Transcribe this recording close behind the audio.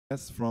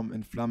Yes, from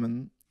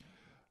In.Flammen.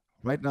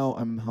 Right now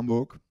I'm in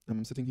Hamburg.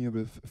 I'm sitting here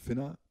with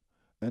Finna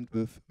and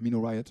with Mino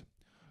Riot.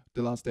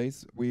 The last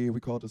days we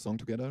record a song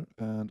together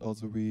and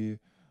also we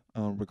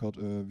record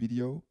a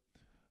video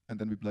and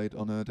then we played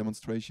on a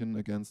demonstration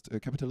against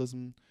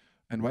capitalism.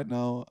 And right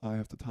now I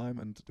have the time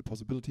and the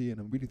possibility and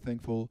I'm really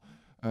thankful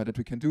that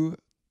we can do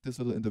this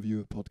little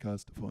interview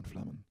podcast for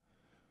In.Flammen.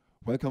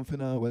 Welcome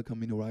Finna, welcome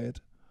Mino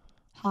Riot.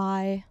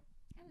 Hi.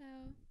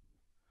 Hello.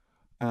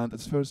 And at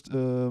first,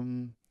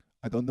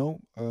 I don't know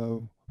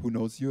who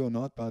knows you or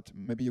not, but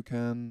maybe you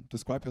can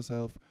describe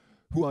yourself.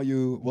 Who are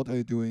you? What are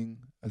you doing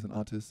as an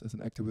artist, as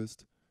an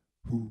activist?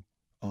 Who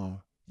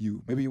are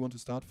you? Maybe you want to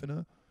start,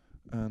 Finna?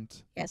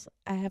 And Yes,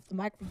 I have the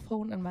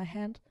microphone in my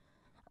hand.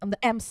 I'm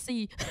the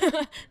MC.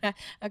 Yeah,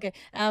 okay.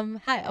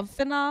 Hi, I'm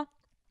Finna.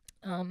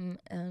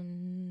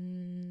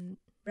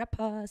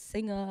 Rapper,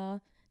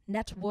 singer,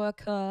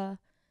 networker,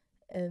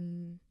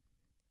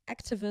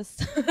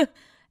 activist,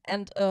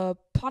 and a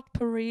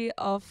potpourri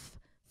of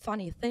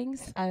funny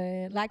things.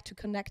 I like to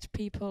connect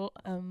people.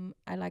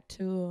 I like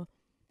to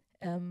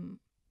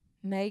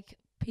make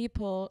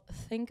people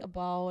think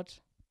about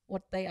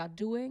what they are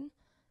doing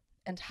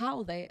and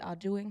how they are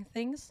doing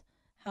things,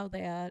 how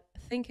they are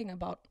thinking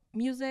about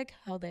music,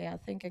 how they are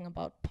thinking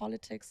about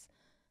politics,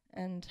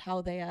 and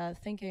how they are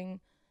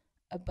thinking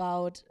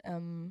about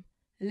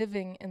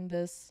living in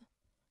this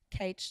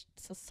caged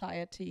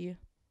society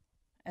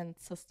and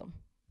system.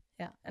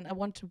 Yeah, and I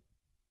want to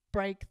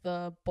break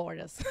the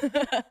borders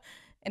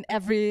in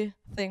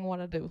everything what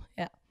I do.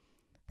 Yeah,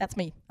 that's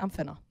me. I'm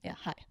Finna. Yeah,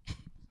 hi.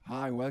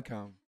 hi,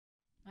 welcome.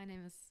 My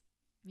name is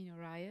Mino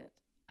Riot.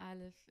 I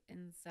live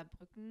in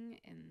Saarbrücken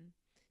in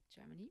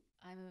Germany.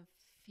 I'm a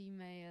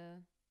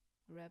female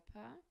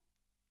rapper.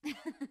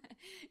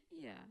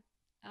 yeah.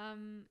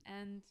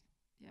 And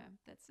yeah,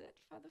 that's it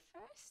for the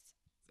first.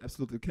 It's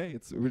absolutely okay.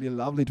 It's really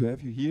lovely to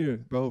have you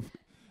here, both.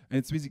 And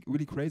it's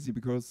really crazy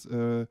because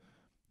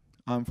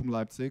I'm from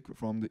Leipzig,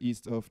 from the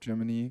east of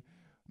Germany.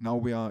 Now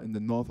we are in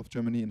the north of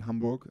Germany, in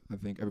Hamburg. I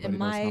think everybody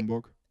knows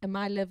Hamburg. In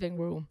my living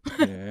room.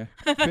 Yeah,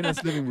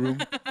 Finna's living room.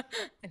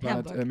 In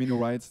But Hamburg. Mino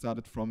Riot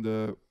started from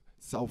the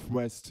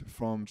southwest,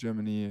 from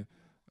Germany,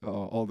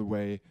 all the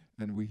way,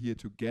 and we're here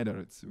together.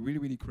 It's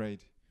really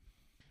great.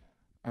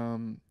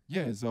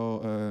 Yeah,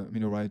 so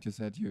Mino Riot, you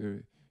said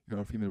you're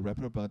a female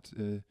rapper, but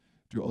do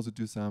you also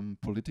do some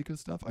political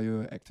stuff? Are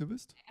you an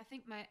activist? I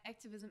think my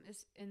activism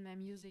is in my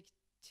music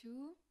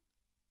too,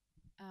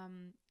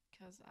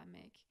 because I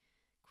make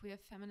queer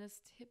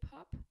feminist hip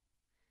hop.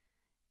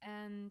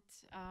 And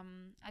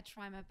I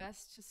try my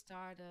best to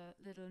start a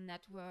little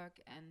network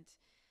and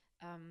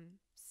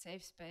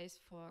safe space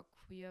for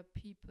queer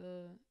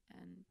people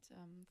and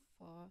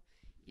for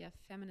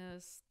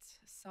feminist,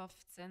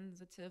 soft,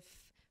 sensitive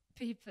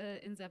people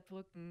in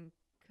Saarbrücken,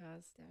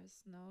 because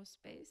there's no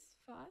space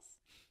for us.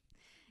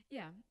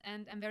 Yeah,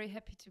 and I'm very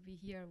happy to be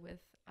here with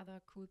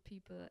other cool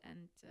people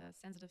and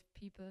sensitive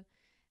people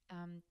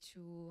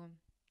to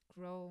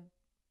grow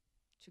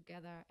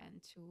together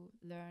and to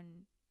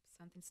learn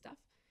something stuff.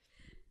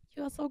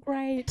 You are so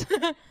great.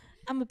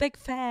 I'm a big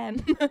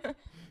fan.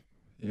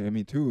 Yeah,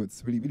 me too.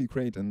 It's really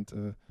great,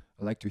 and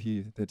I like to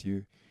hear that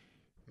you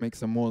make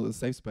some more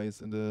safe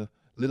space in the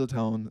little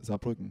town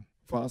Saarbrücken.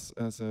 For us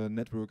as a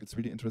network, it's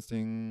really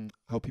interesting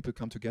how people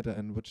come together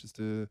and which is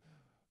the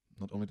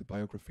not only the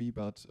biography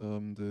but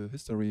the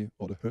history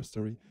or the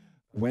herstory.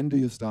 When do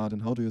you start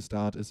and how do you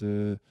start as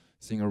a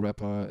singer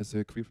rapper, as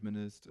a queer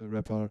feminist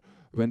rapper?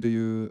 When do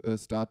you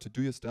start to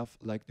do your stuff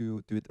like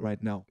you do it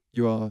right now?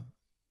 You are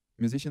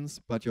musicians,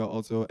 but you are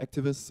also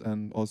activists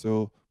and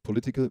also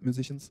political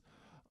musicians.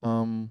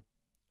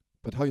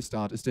 But how you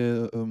start? Is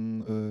there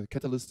a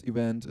catalyst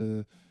event,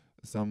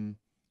 some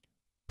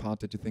part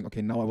that you think,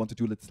 okay, now I want to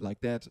do it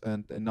like that,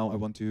 and now I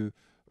want to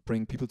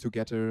bring people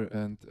together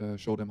and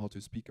show them how to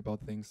speak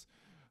about things,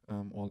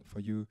 or for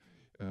you,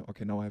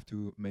 okay, now I have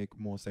to make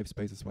more safe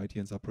spaces right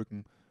here in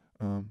Saarbrücken.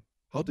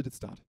 How did it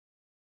start?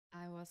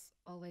 I was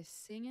always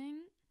singing,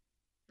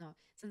 no,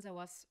 since I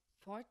was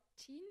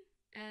 14.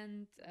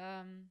 And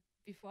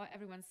before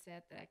everyone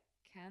said that I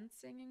can't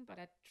singing, but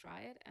I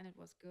tried and it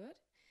was good.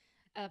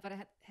 But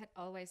I had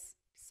always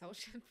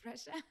social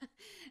pressure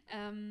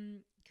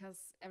because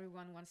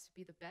everyone wants to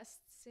be the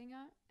best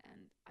singer,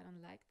 and I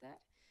don't like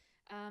that.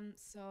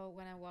 So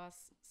when I was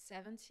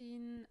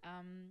 17,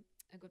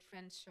 a good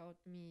friend showed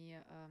me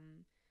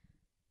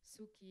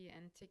Suki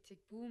and Tick Tick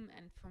Boom,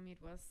 and for me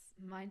it was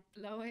mind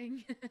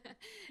blowing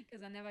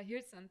because I never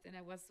heard something.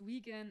 I was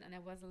vegan and I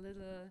was a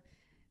little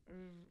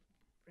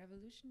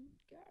revolution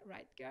girl,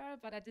 right girl,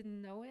 but I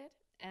didn't know it.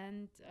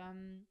 And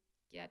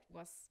yeah, it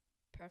was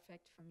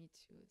perfect for me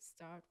to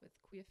start with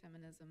queer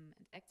feminism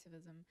and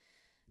activism.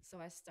 So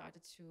I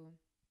started to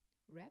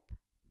rap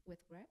with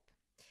rap.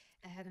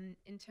 I had an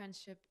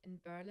internship in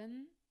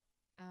Berlin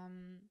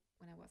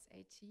when I was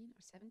 18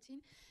 or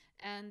 17,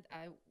 and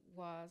I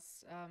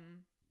was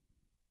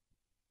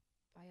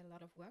by a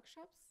lot of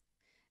workshops.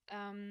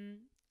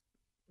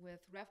 with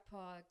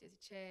Revpark, Daisy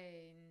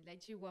Chain,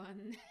 Late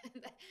G1.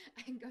 And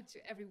I go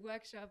to every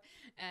workshop,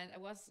 and I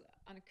was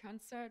on a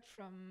concert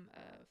from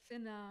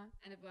Finna,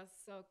 and it was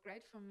so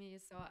great for me.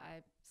 So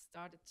I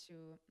started to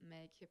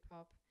make hip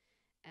hop,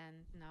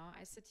 and now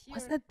I sit here.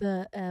 Was that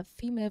the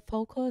female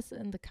focus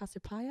in the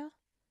Cassiopeia?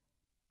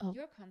 Oh.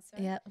 Your concert?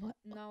 Yeah.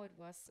 No, it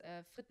was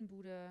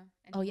Frittenbude.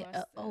 And Oh it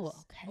yeah.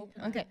 was Okay.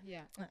 opener. Okay.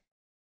 Yeah.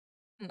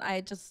 And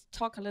I just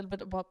talk a little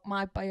bit about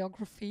my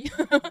biography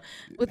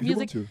with If you music.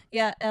 want to.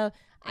 Yeah.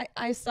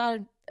 I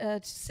started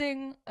to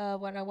sing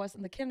when I was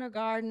in the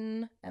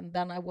kindergarten, and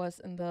then I was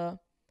in the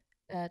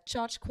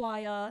church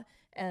choir,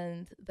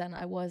 and then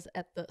I was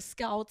at the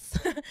scouts,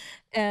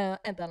 and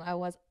then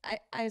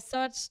I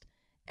searched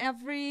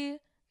every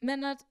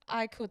minute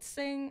I could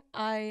sing.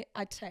 I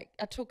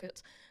took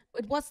it.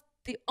 It was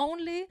the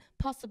only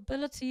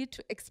possibility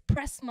to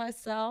express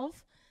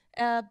myself,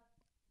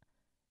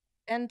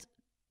 and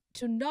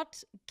to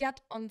not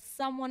get on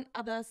someone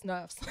other's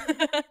nerves.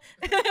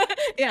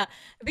 Yeah,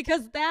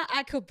 because there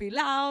I could be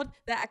loud,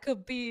 there I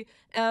could be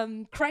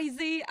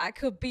crazy, I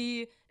could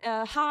be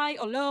high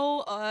or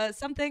low or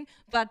something,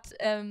 but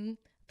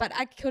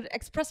I could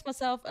express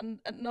myself, and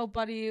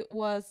nobody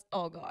was,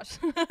 oh God,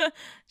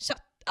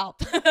 shut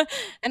up.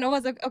 And I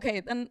was like, okay,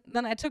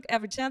 then I took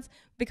every chance,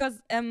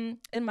 because in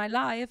my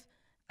life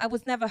I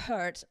was never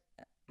heard.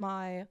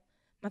 My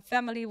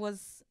family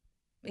was,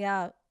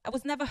 yeah, I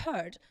was never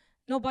heard.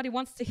 Nobody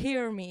wants to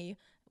hear me.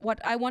 What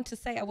I want to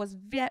say, I was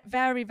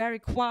very, very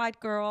quiet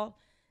girl,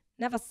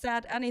 never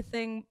said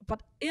anything,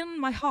 but in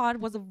my heart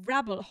was a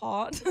rebel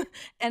heart,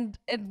 and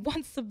it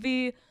wants to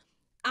be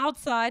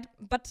outside,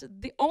 but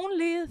the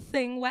only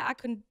thing where I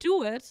can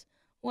do it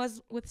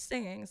was with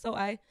singing. So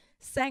I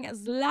sang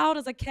as loud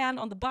as I can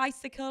on the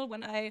bicycle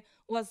when I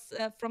was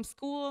from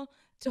school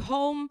to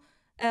home.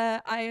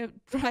 I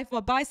drive my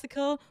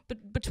bicycle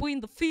between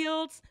the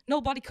fields.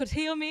 Nobody could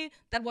hear me.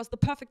 That was the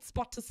perfect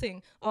spot to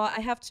sing. Or I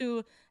have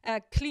to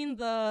clean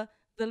the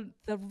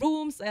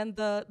rooms and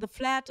the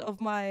flat of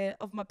my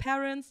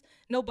parents.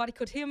 Nobody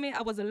could hear me.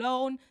 I was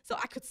alone, so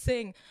I could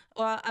sing.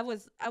 Or I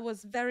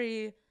was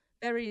very,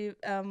 very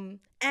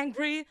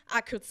angry.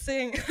 I could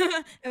sing,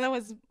 and that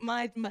was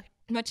my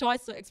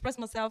choice to express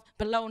myself,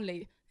 but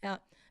lonely. Yeah,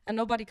 and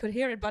nobody could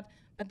hear it, but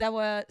there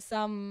were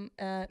some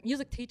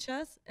music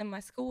teachers in my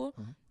school,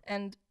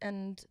 and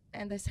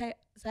they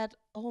said,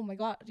 oh my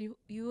God,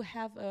 you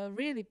have a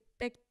really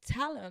big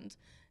talent.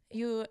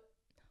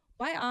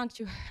 Why aren't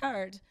you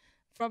heard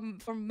from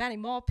many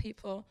more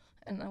people?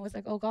 And I was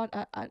like, oh God,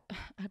 I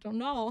don't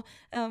know.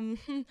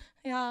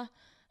 Yeah,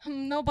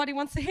 nobody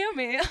wants to hear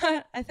me.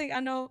 I think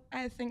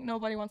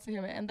nobody wants to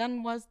hear me. And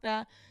then was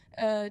the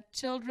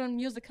children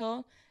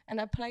musical, and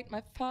I played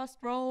my first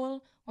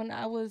role when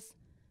I was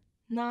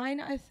 9,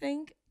 I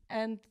think,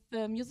 and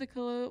the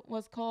musical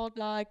was called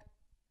like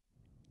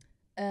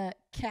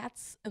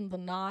Cats in the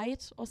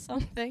Night or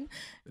something.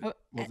 Was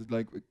it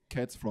like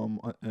cats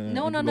from?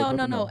 No.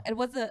 It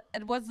was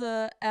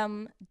a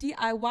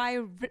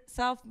DIY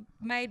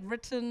self-made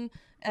written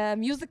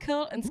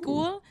musical in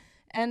school,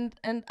 and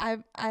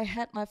I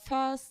had my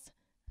first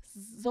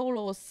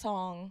solo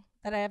song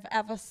that I have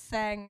ever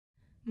sang.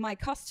 My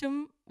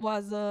costume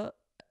was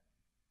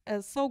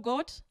so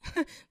good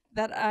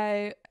that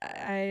I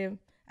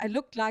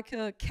looked like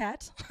a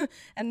cat,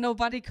 and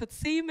nobody could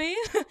see me,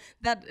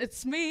 that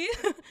it's me.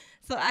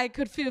 So I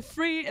could feel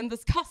free in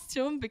this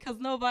costume because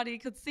nobody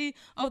could see,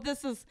 oh,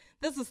 this is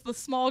the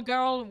small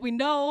girl we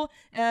know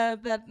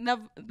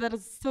that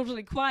is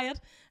totally quiet.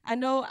 I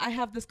know I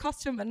have this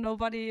costume, and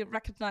nobody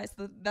recognized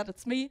that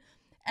it's me.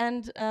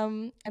 And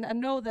I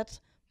know that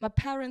my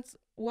parents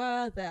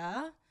were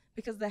there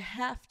because they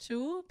have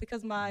to,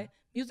 because my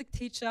music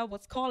teacher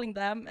was calling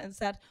them and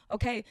said,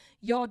 okay,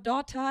 your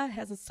daughter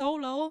has a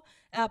solo,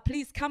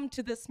 please come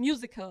to this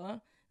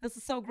musical. This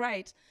is so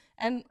great.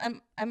 And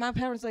my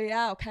parents said,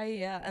 yeah, okay,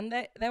 yeah. And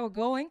they were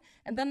going.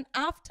 And then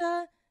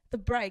after the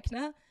break,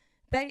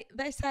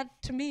 they said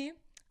to me,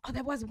 oh,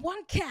 there was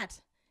one cat,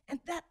 and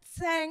that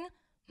sang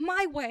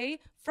My Way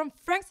from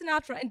Frank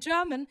Sinatra in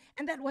German,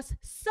 and that was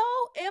so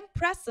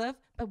impressive,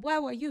 but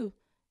where were you?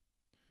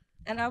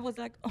 And I was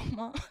like, oh,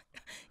 Mom,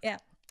 yeah,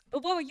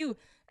 but where were you?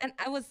 And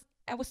I was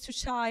too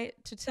shy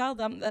to tell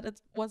them that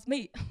it was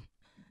me.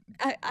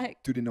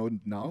 Do they know it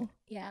now?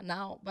 Yeah,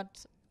 now,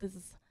 but this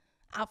is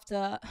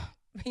after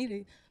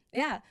really.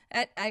 Yeah,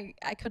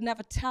 I could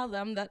never tell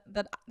them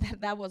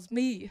that was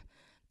me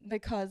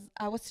because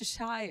I was too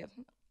shy,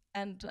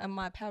 and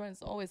my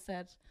parents always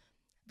said,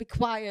 "Be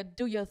quiet,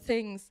 do your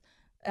things,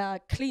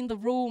 clean the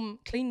room,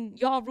 clean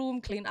your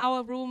room, clean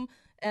our room,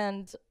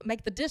 and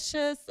make the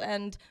dishes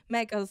and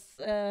make us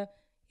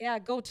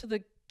go to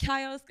the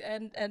kiosk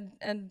and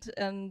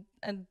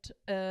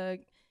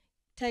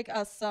take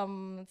us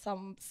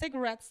some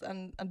cigarettes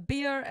and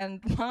beer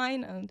and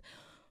wine and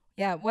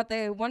what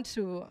they want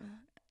to.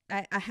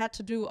 I had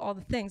to do all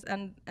the things,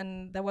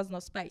 and there was no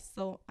space,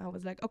 so I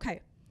was like,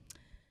 okay,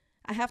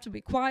 I have to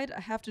be quiet, I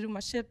have to do my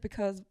shit,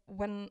 because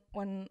when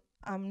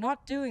I'm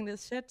not doing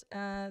this shit,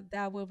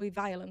 there will be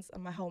violence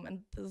in my home,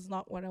 and this is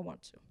not what I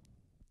want to.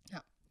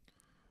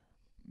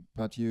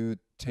 but you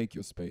take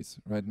your space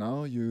right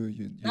now.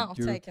 Now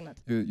taking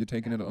it. You're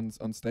taking it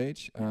on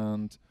stage,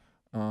 and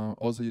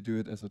also you do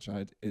it as a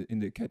child in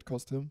the cat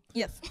costume.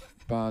 Yes.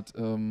 But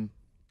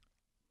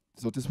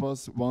so this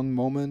was one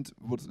moment.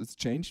 Was it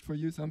changed for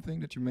you?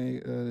 Something that you may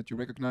that you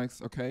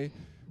recognize? Okay,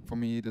 for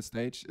me the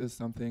stage is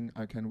something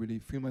I can really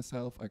feel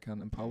myself. I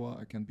can empower.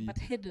 I can be But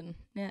hidden.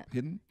 Yeah.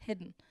 hidden.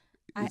 Hidden.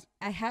 Is-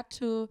 I had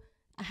to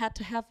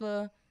have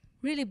a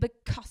really big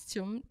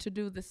costume to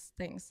do these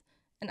things,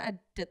 and I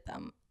did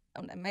them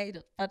and I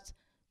made it.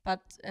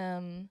 But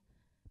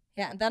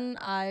yeah, and then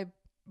I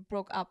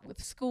broke up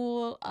with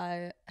school.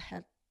 I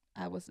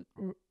was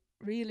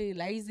really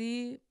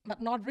lazy,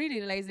 but not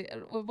really lazy.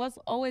 It was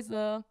always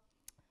a.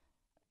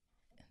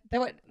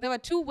 There were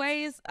two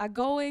ways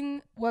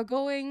were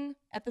going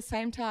at the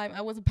same time.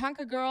 I was a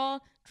punker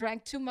girl,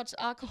 drank too much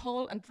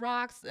alcohol and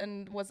drugs,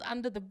 and was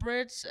under the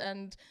bridge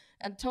and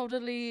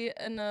totally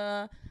in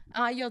a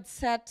Riot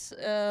set,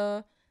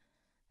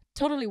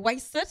 totally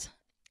wasted.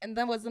 And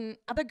there was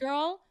another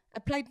girl. I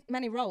played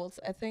many roles,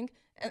 I think.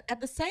 And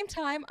at the same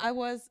time, I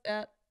was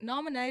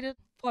nominated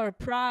for a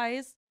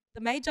prize.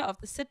 The mayor of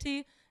the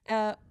city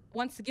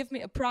wants to give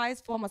me a prize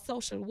for my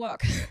social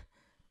work.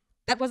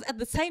 That was at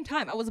the same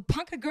time. I was a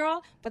punker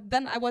girl, but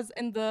then I was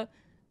in the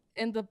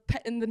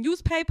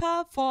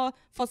newspaper for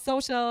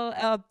social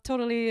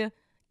totally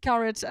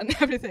courage and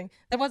everything.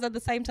 That was at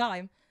the same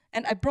time.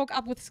 And I broke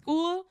up with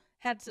school,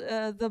 had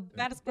the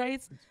baddest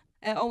grades,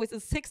 always a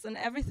 6 and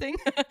everything.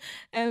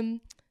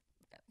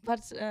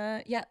 But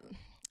yeah,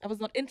 I was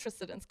not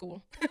interested in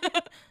school.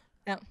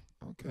 Yeah.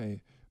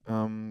 Okay.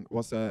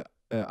 Was there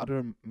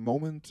other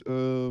moment?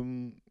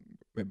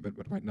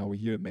 But right now we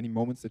hear many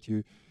moments that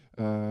you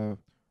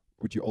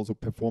would you also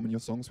perform in your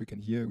songs. We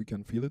can hear, we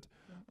can feel it.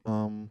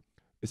 Yeah.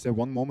 Is there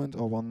one moment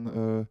or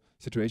one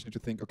situation that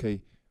you think,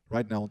 okay,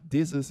 right now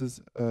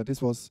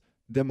this was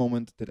the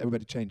moment that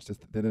everybody changed?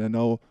 That I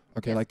know,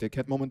 okay, Yes. like the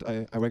cat moment,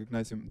 I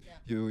recognize him.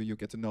 Yeah. You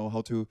get to know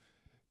how to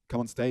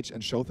come on stage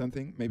and show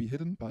something, maybe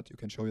hidden, but you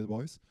can show your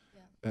voice.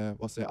 Yeah.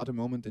 Was there other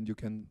moment and you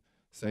can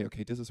say,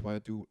 okay, this is why I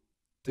do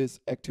this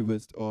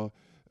activist or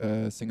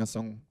sing a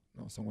song,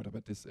 no song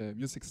whatever, this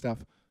music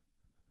stuff.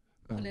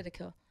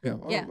 Political. Yeah.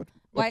 Yeah. What?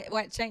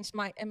 Why it changed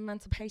my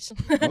emancipation?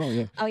 Oh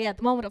yeah. Oh yeah,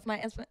 the moment of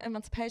my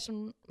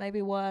emancipation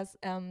maybe was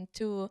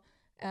to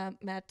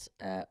met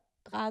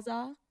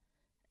Raza,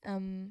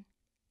 and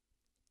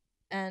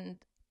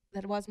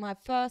that was my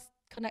first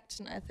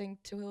connection, I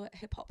think, to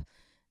hip hop.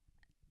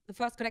 The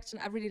first connection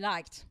I really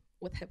liked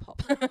with hip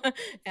hop.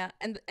 Yeah,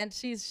 and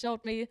she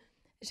showed me.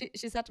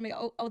 She said to me,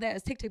 "Oh, there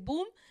is Tick Tick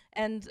Boom,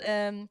 and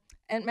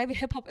maybe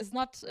hip hop is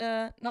not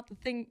the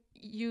thing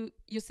you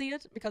see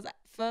it, because at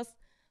first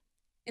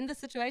in this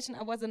situation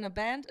I was in a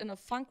band, in a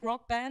funk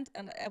rock band,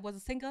 and I was a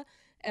singer,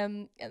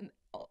 and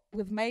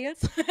with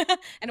males,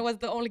 and I was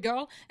the only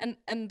girl, and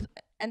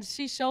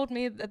she showed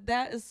me that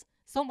there is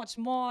so much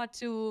more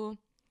to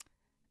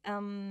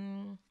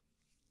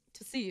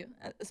see,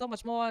 so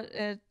much more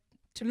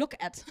to look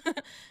at,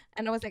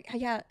 and I was like, oh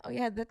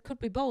yeah, that could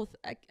be both.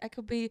 I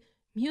could be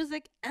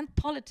music and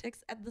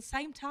politics at the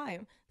same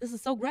time. This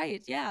is so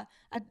great. Yeah,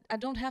 I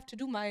don't have to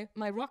do my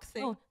rock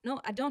thing. No,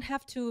 I don't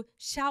have to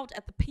shout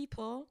at the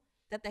people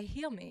that they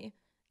hear me.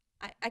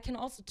 I can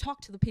also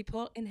talk to the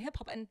people in hip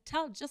hop and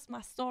tell just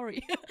my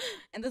story,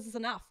 and this is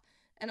enough.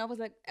 And I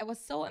was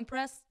so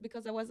impressed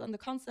because I was on the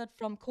concert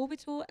from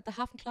Kobito at the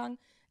Hafenklang,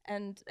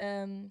 and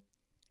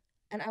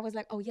I was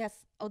like, oh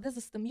yes, this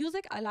is the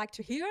music I like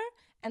to hear,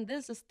 and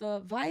this is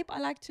the vibe I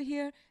like to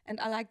hear, and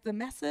I like the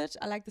message,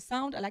 I like the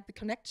sound, I like the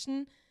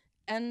connection,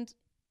 and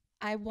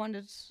I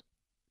wanted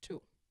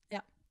to.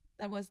 Yeah,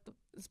 that was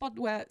the spot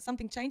where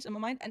something changed in my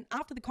mind. And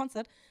after the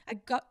concert,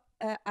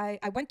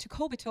 I went to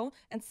Kobito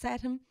and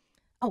said him,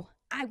 oh,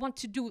 I want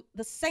to do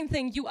the same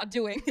thing you are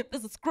doing.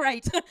 This is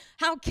great.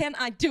 How can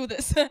I do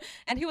this?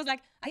 And he was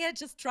like, oh, yeah,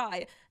 just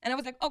try. And I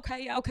was like,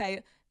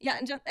 okay. Yeah,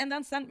 and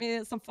then send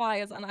me some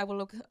files and I will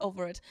look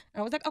over it.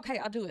 And I was like, okay,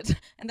 I'll do it.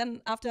 And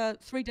then after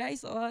 3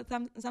 days or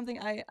something,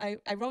 I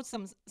wrote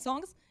some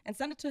songs and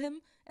sent it to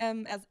him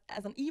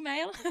as an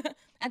email.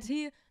 And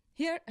he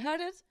heard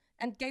it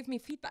and gave me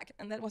feedback.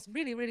 And that was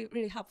really, really,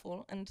 really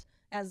helpful. And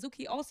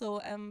Zuki also,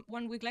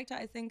 1 week later,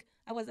 I think,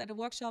 I was at a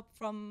workshop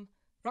from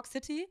Rock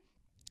City.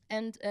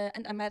 And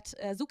I met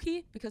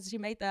Zuki because she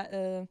made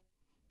that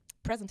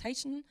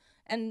presentation,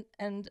 and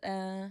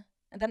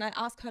then I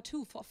asked her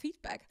too for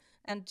feedback,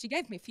 and she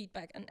gave me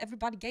feedback, and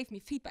everybody gave me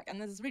feedback, and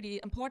this is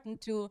really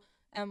important to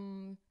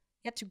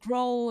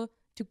grow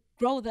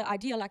the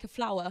idea like a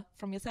flower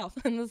from yourself,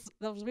 and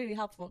that was really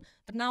helpful.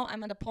 But now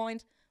I'm at a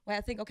point where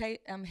I think, okay,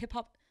 hip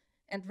hop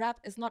and rap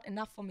is not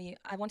enough for me.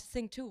 I want to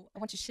sing too. I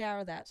want to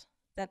share that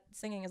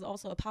singing is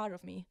also a part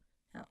of me.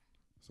 Yeah.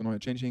 So now you're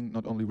changing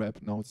not only rap,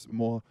 now it's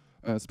more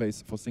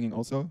space for singing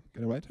also.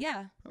 Get it right?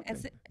 Yeah.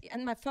 Okay.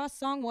 And my first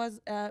song was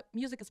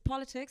Music is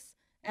Politics,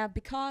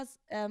 because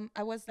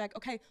I was like,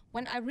 okay,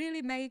 when I'm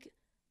really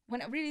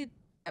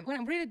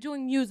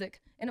doing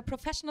music in a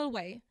professional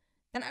way,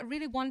 then I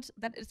really want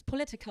that it's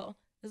political.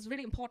 This is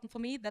really important for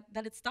me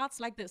that it starts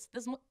like this.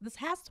 This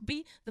has to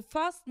be the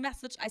first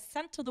message I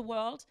send to the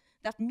world,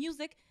 that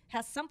music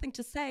has something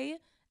to say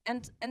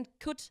and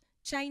could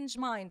change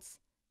minds.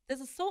 This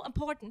is so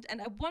important,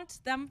 and I want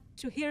them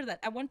to hear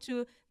that.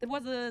 There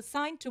was a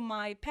sign to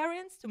my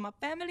parents, to my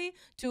family,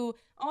 to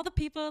all the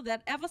people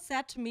that ever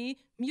said to me,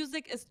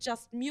 music is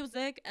just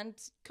music and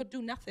could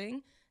do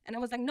nothing. And I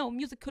was like, no,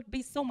 music could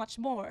be so much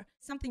more.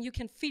 Something you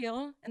can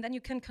feel, and then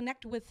you can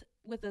connect with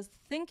the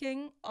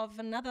thinking of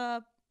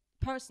another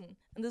person.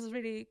 And this is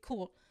really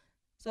cool.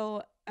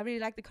 So I really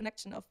like the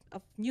connection of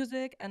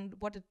music and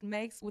what it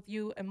makes with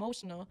you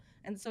emotional.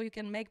 And so you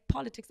can make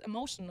politics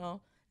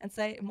emotional and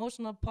say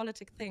emotional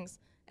politic things.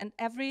 And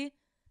every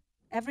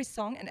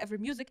song and every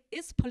music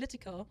is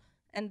political.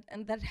 And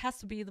that has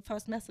to be the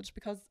first message,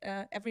 because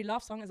every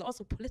love song is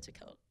also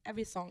political.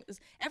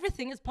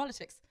 Everything is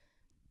politics.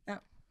 Yeah.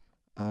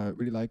 I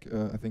really like,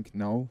 I think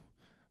now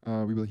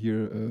we will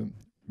hear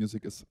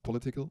music is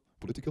political.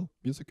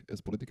 Music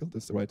is political.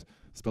 That's the right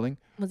spelling.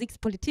 Musik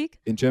ist Politik.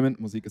 In German,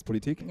 Musik ist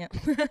Politik. Yeah.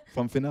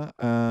 From Finna.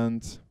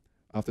 And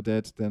after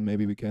that, then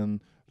maybe we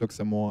can look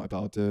some more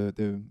about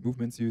the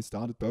movements you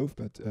started both.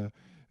 But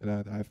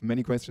I have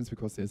many questions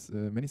because there's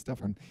many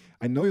stuff. And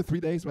I know you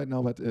 3 days right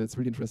now, but it's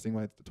really interesting,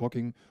 right?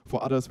 Talking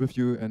for others with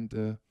you, and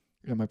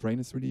yeah, my brain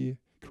is really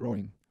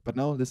growing. But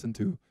now listen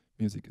to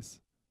Musik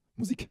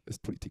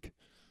ist Politik.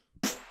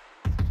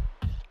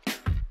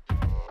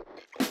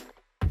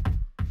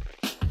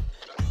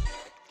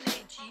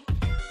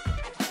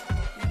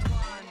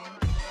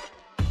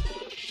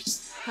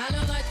 Hallo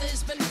Leute,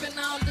 ich bin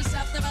Finna und ich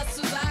hab da was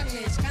zu sagen.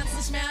 Ich kann's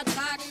nicht mehr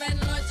ertragen, wenn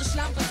Leute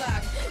Schlampe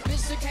sagen.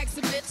 Bist du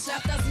Hexe, Bitch,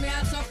 hab das mehr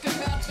als oft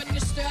gehört. Bin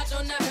gestört,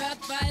 unerhört,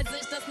 weil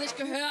sich das nicht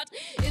gehört.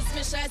 Ist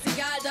mir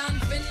scheißegal, dann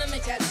finde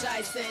mich halt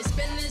scheiße. Ich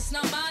bin nicht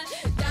normal,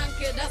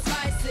 danke, das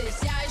weiß ich.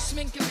 Ja, ich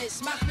schminke mich,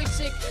 mach mich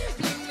schick,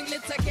 bling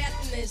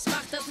Glitzerketten. Ich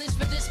mach das nicht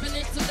für dich, bin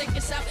nicht zu dick.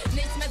 Ich hab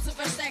nichts mehr zu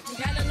verstecken,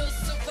 keine Lust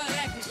zu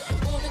verrecken,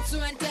 ohne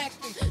zu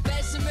entdecken,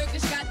 welche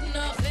Möglichkeiten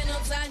noch in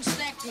uns allen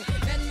stecken.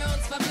 Wenn wir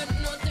uns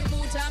verbünden und den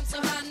Mut haben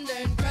zu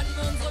handeln, können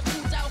wir unsere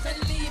Wut auch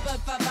in Liebe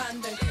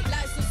verwandeln.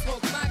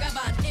 Leistungsdruck,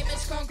 Magerwand,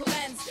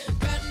 Image-Konkurrenz,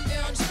 können wir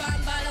uns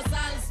sparen, weil das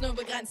alles nur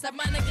begrenzt. Hab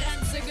meine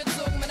Grenze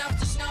gezogen, bin auf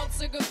die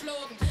Schnauze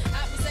geflogen,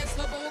 hab mich selbst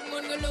verbogen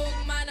und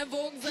gelogen. Meine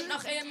Wogen sind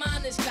noch immer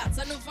nicht glatt,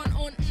 sondern nur von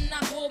unten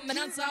nach oben. Bin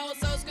ans Haus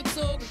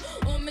ausgezogen,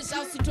 um mich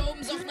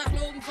auszutoben. Sucht nach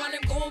Loben, von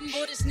dem Groben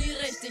wurde ich nie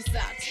richtig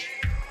satt.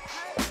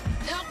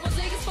 Doch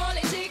Musik ist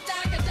Politik,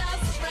 danke, dass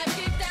es Rap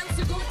gibt, denn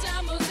zu guter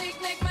Musik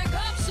nickt mein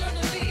Kopf schon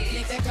im Beat.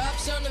 Nickt der Kopf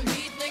schon im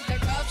Beat, nickt der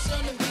Kopf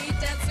schon im Beat,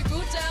 denn zu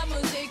guter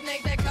Musik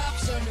nickt der Kopf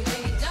schon im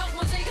Beat. Doch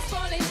Musik ist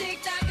Politik,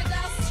 danke,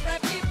 dass es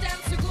Rap gibt, denn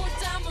zu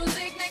guter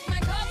Musik nickt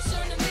mein Kopf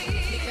schon im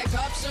Beat. Nickt der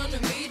Kopf schon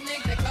im Beat,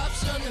 nickt der Kopf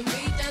schon im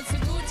Beat, denn zu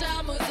guter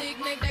Musik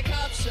nickt der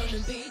Kopf schon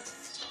im Beat.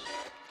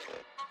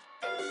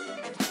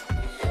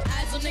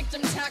 Also nickt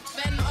im Takt,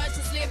 wenn euch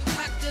das Leben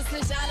packt, ist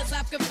nicht alles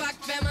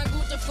abgefuckt, wenn man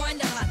gute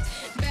Freunde hat.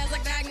 Wer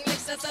sagt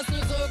eigentlich, dass das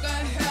nur so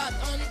gehört?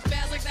 Und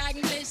wer sagt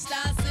eigentlich,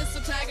 das ist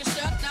total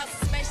gestört? Das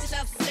ist mächtig,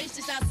 das ist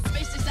richtig, das ist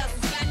wichtig, das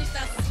ist kleinlich,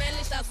 das ist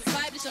männlich, das ist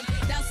weiblich und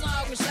das nur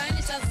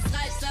augenscheinlich, das ist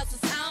reich, das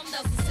ist arm,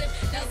 das ist hip,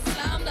 das ist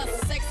lahm, das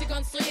ist sexy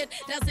konstruiert,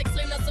 das ist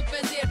extrem, das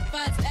subversiert.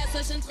 Falls es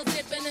euch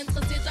interessiert, bin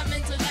interessiert am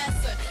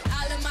Interesse.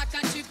 Alle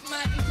Mackertypen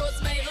halten kurz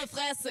mal ihre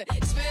Fresse.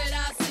 Ich will,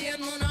 dass hier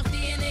nur noch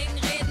diejenigen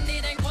reden, die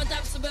den Grund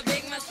haben zu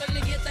bewegen, was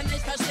privilegiert dann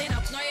nicht verstehen.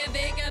 Auf neue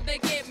Wege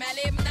begeben,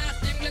 erleben nach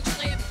dem Glück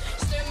streben.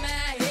 Stimme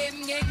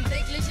erheben gegen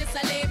tägliches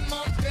Erleben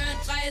und für ein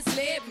freies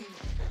Leben.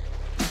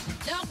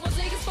 Doch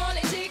Musik ist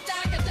Politik,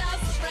 danke, dass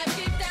es Rap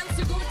gibt, denn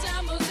zu guter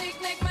Musik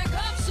nickt mein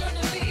Kopf schon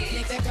im Beat.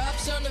 Nickt der Kopf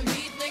schon im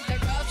Beat, nickt der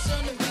Kopf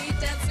schon im Beat,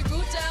 denn zu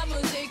guter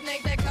Musik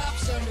nickt der Kopf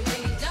schon im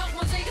Beat. Doch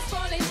Musik ist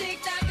Politik,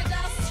 danke,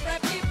 dass es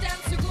Rap gibt, denn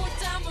zu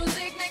guter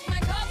Musik nickt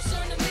mein Kopf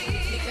schon im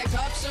Beat. Nickt der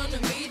Kopf schon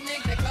im Beat,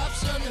 nickt der Kopf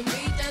schon im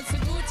Beat, denn zu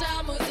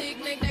guter Musik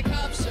nickt der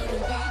Kopf schon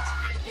im Beat.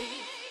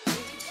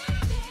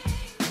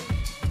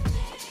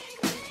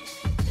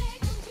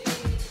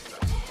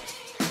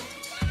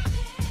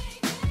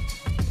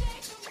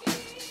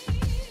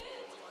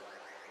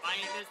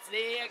 Meine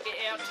sehr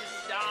geehrten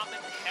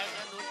Damen,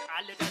 Herren und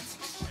alle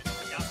dazwischen,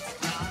 das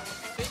war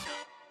Finna.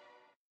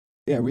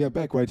 Yeah, we are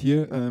back right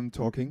here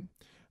talking.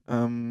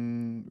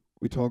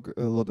 We talk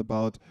a lot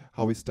about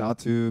how we start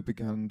to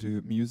begin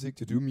to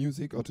do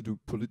music or to do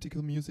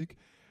political music,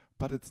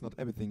 but it's not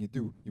everything you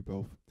do, you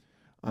both.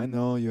 I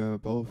know you're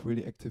both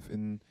really active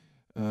in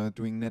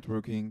doing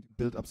networking,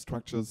 build up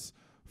structures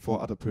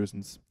for other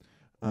persons.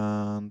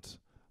 And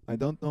I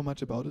don't know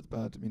much about it,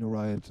 but Mino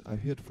Riot, I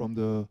heard from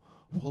the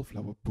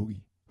Wallflower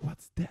Boogie.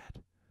 What's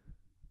that?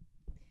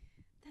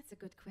 That's a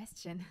good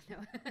question. No.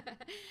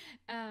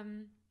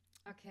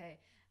 Okay,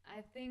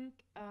 I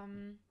think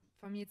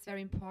for me it's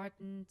very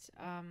important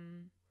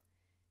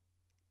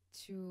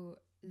to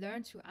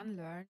learn to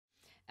unlearn,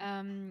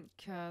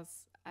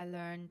 because I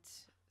learned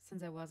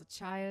since I was a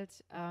child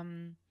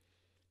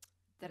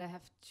that I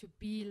have to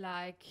be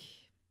like,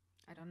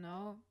 I don't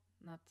know,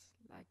 not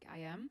like I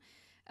am.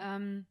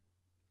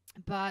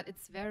 but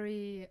it's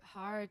very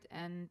hard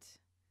and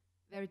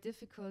very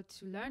difficult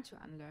to learn to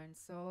unlearn.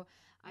 So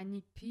I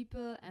need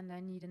people and I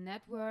need a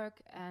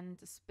network and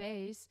a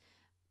space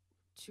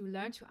to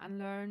learn to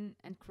unlearn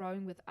and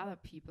growing with other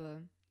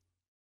people.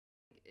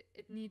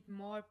 It need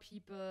more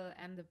people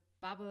and the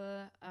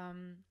bubble,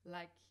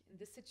 like in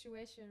this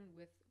situation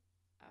with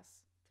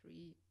us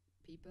 3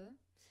 people.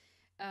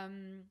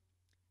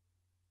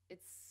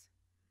 It's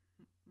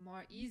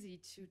more easy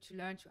to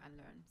learn to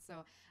unlearn.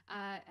 So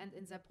and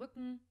in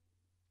Saarbrücken,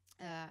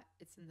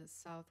 it's in the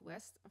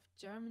southwest of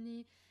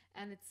Germany,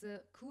 and it's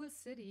a cool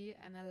city,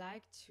 and I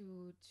like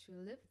to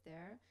live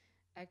there,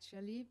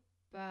 actually.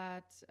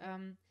 But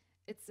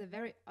it's a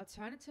very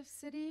alternative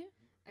city,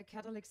 a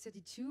Catholic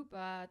city too,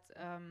 but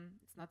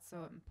it's not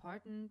so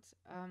important.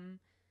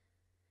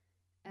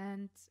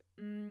 And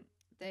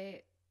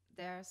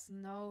there's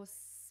no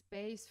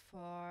space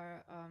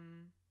for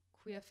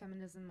queer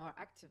feminism or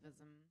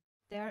activism.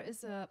 There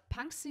is a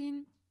punk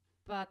scene,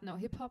 but no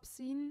hip hop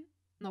scene,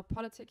 no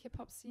politic hip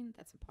hop scene.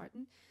 That's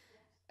important.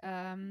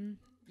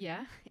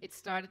 Yeah, it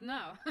started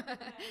now.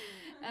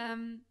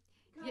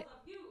 Yeah,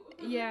 of you.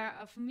 yeah,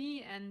 of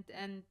me and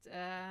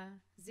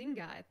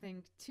Zinga, I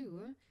think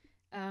too.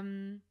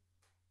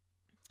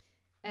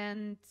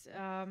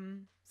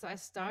 So I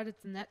started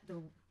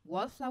the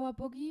Wallflower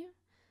Boogie.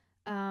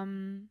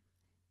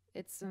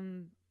 It's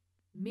a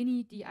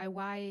mini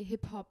DIY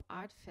hip hop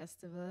art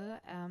festival.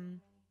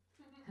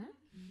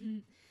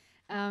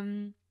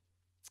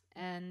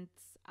 And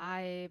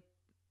I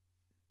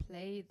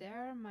play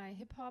there my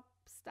hip hop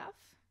stuff.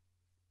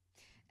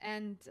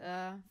 And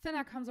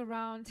Finna comes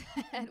around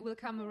and will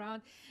come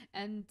around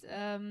and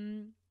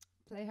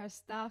play her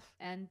stuff.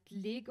 And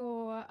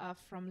Lego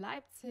from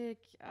Leipzig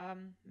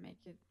make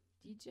a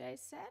DJ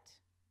set.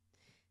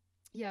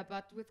 Yeah,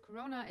 but with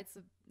Corona, it's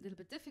a little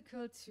bit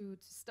difficult to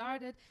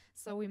start it.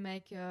 So we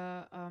make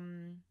a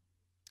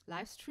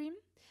live stream.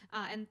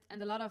 And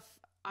a lot of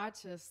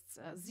artists,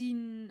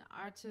 zine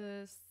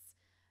artists,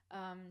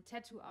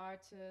 tattoo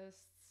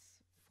artists,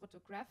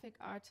 photographic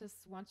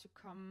artists want to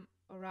come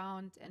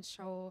around and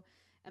show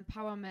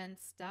empowerment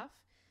stuff.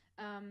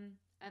 And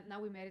now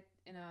we made it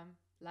in a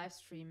live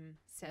stream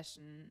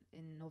session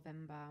in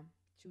November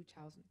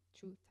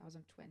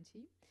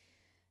 2020.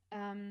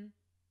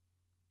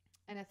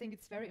 And I think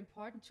it's very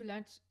important to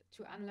learn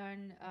to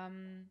unlearn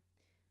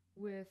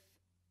with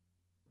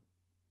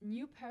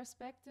new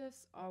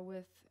perspectives or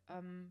with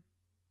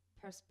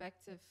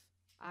perspective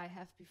I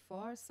have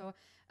before. So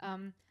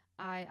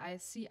I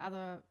see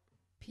other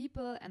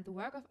people and the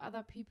work of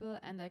other people,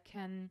 and I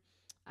can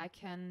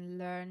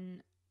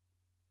learn,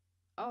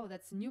 oh,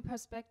 that's a new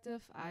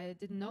perspective. I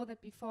didn't know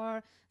that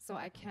before, so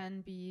I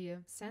can be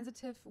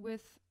sensitive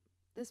with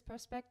this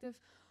perspective,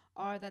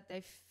 or that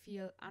they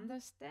feel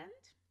understand.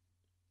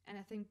 And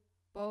I think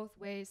both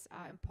ways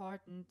are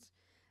important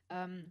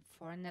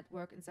for a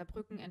network in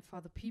Saarbrücken and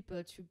for the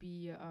people to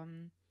be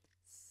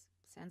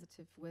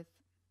sensitive with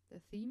the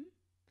theme.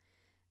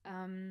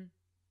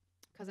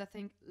 Because I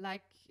think,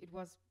 like it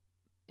was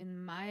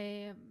in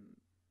my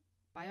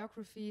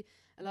biography,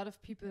 a lot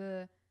of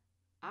people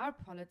are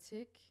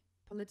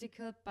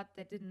political, but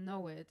they didn't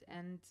know it.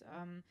 And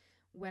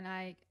when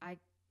I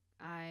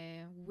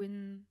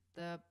win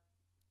the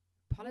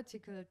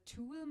political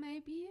tool,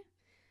 maybe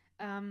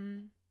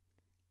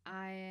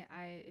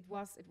it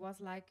was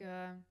like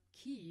a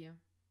key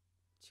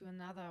to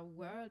another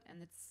world,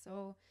 and it's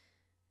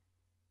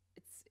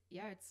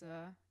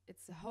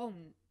a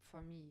home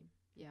for me.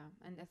 Yeah,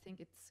 and I think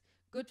it's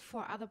good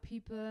for other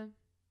people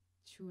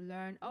to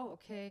learn, oh,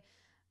 okay,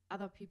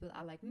 other people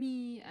are like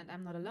me and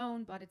I'm not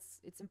alone, but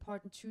it's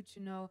important too to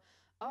know,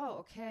 oh,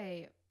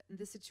 okay, in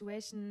this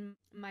situation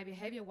my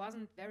behavior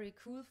wasn't very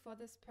cool for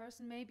this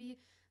person maybe,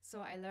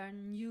 so I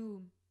learn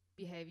new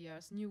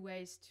behaviors, new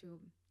ways to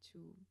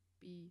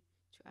be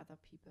to other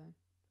people.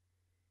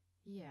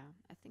 Yeah,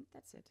 I think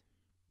that's it.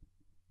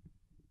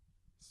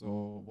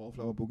 So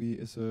Wallflower Boogie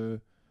is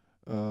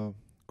a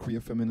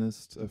queer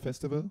feminist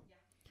festival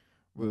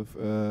with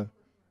a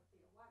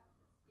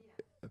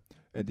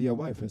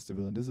DIY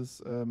festival, and this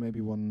is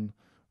maybe one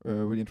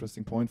really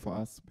interesting point for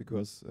us,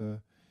 because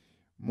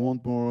more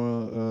and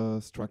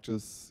more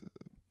structures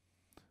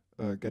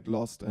get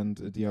lost, and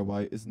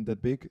DIY isn't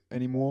that big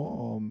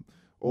anymore,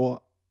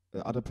 or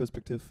other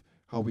perspective,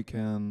 how we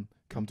can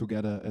come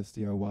together as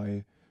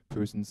DIY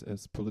persons,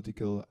 as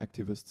political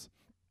activists.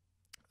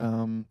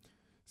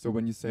 So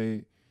when you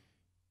say,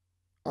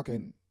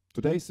 okay,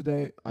 today's the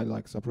day, I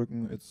like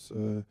Saarbrücken,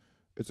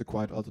 it's a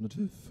quite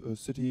alternative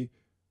city,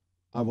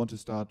 I want to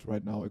start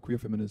right now a queer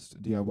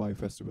feminist DIY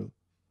festival.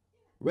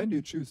 When do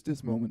you choose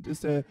this moment?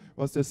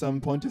 Was there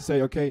some point to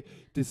say, okay,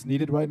 this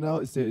needed right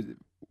now?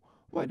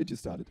 Why did you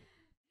start it?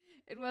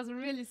 It was a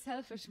really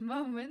selfish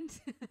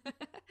moment,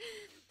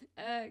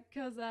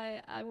 because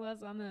I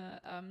was on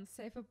a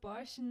safe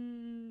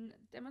abortion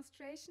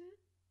demonstration,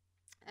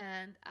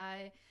 and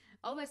I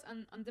always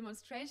on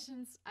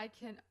demonstrations I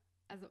can,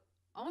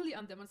 only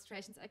on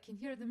demonstrations. I can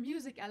hear the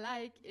music I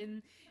like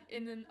in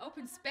an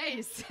open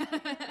space.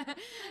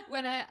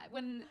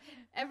 when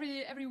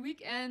every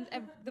weekend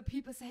the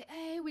people say,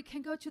 "Hey, we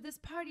can go to this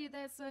party.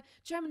 There's a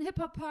German hip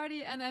hop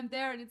party," and I'm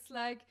there, and it's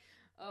like,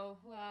 "Oh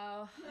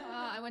wow,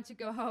 I want to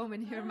go home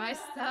and hear my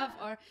stuff,"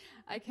 or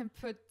I can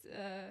put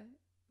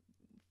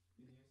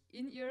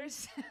in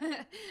ears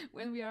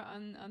when we are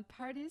on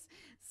parties.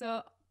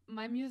 So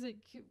my music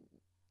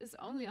is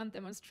only on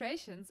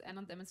demonstrations, and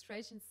on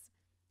demonstrations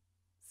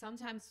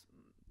sometimes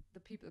the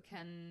people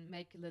can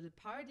make a little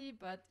party,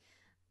 but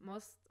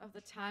most of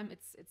the time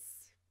it's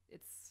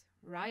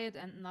riot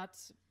and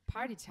not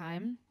party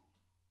time.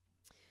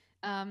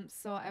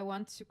 So I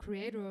want to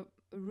create a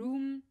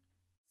room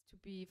to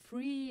be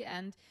free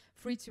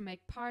to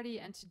make party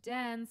and to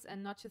dance,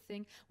 and not to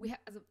think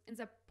in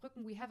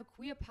Saarbrücken we have a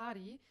queer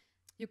party.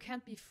 You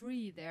can't be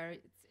free there.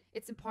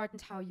 It's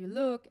important how you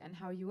look and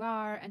how you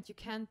are, and you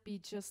can't be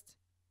just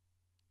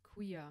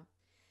queer.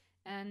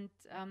 And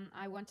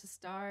I want to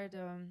start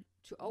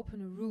to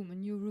open a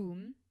new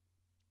room,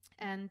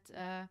 and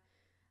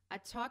I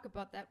talk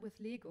about that with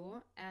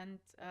Lego, and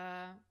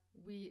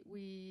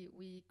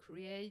we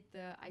create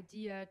the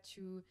idea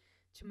to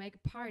make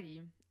a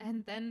party,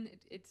 and then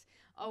it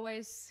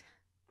always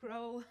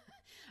grow.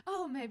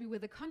 Oh, maybe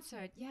with a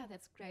concert, yeah,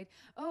 that's great.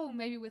 Oh,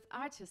 maybe with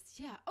artists,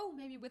 yeah. Oh,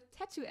 maybe with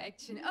tattoo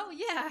action, oh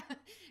yeah.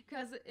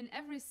 Because in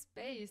every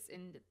space,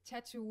 in the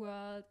tattoo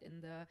world,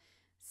 in the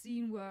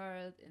scene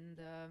world, in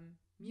the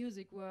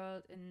music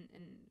world, in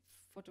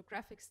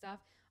photographic stuff,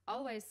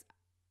 always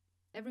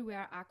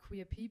everywhere are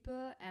queer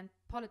people and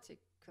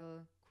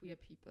political queer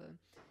people,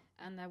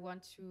 and I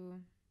want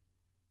to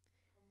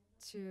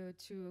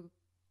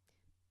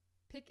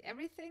pick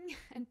everything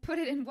and put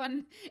it in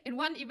one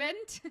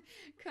event,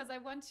 because I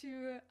want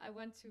to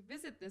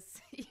visit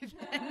this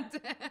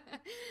event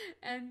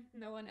and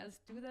no one else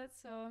do that,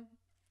 so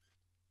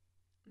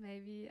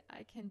maybe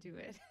I can do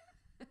it.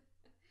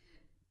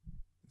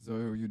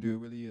 So you do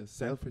really a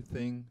selfish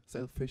thing,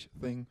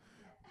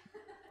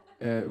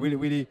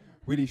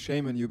 really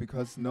shame on you,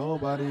 because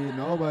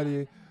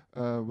nobody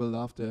will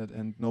love that,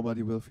 and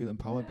nobody will feel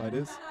empowered by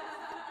this.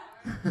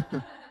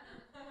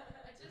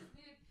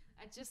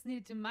 I just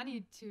needed the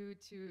money to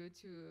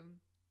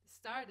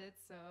start it,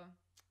 so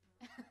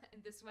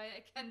in this way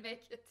I can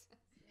make it.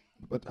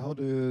 But how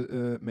do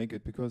you make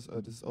it? Because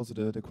this is also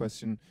the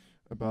question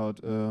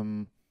about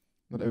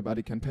not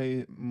everybody can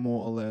pay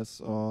more or less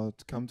or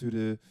to come to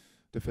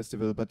the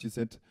festival. But you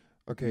said,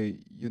 okay,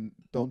 you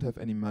don't have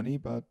any money,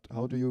 but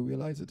how do you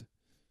realize it?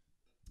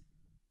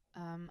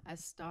 I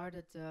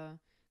started a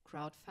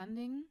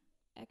crowdfunding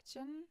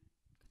action,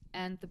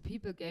 and the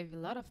people gave a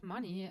lot of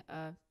money.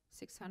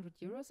 600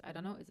 euros. I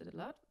don't know, is it a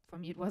lot? For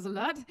me, it was a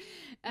lot.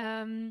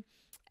 And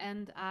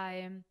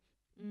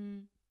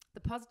the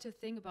positive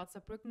thing about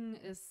Saarbrücken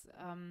is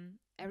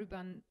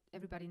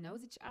everybody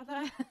knows each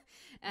other.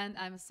 And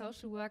I'm a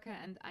social worker,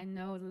 and I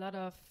know a lot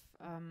of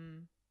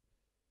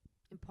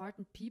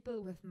important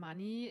people with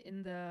money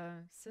in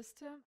the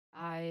system.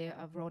 I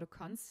wrote a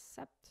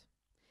concept,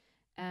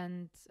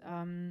 and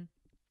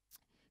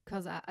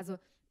because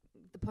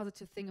the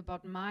positive thing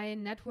about my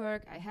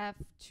network I have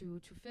to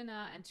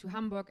Finna and to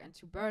Hamburg and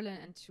to Berlin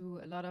and to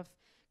a lot of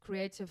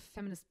creative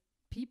feminist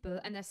people,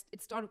 and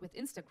it started with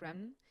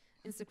Instagram.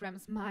 Instagram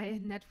is my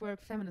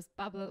network feminist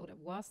bubble, or it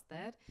was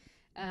that.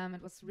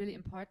 It was really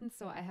important,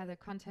 so I had a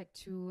contact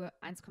to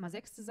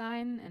 1,6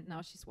 Design, and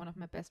now she's one of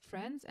my best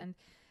friends, and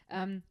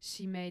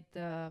she made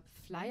the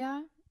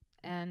flyer,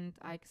 and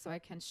I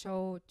can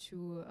show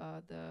to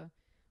the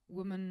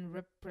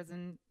women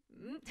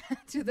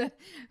to the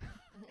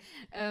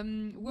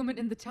woman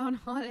in the town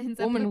hall in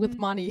Saarbrücken. Woman with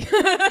money.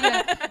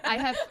 Yeah, I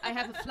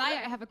have a flyer,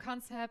 I have a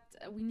concept.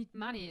 We need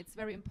money. It's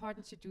very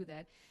important to do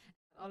that.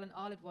 All in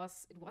all, it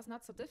was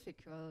not so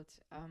difficult.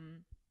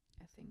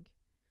 I think,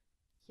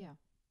 yeah.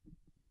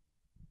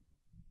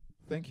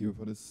 Thank you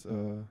for this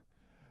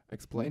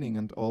explaining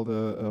and all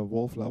the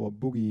wallflower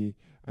boogie.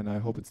 And I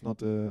hope it's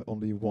not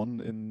only one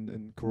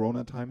in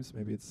Corona times.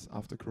 Maybe it's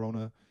after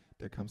Corona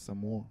there comes some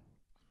more.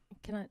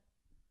 Can I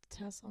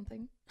tell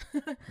something?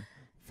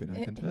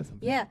 Finna can tell something.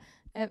 Yeah,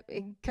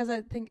 because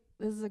I think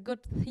this is a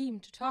good theme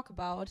to talk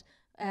about.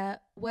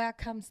 Where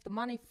comes the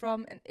money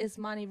from, and is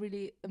money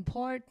really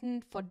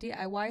important for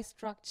DIY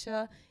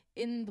structure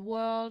in the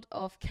world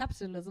of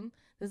capitalism?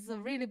 This is a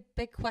really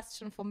big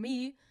question for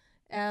me,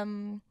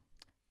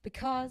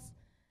 because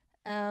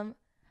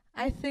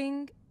I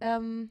think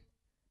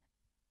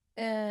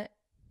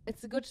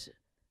it's a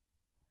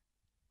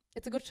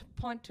good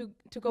point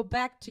to go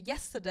back to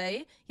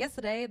yesterday.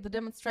 Yesterday, the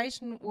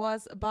demonstration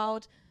was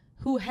about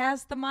who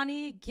has the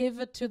money, give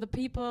it to the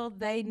people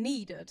they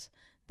need it.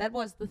 That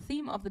was the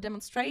theme of the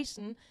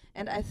demonstration,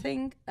 and I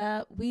think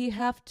we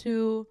have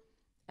to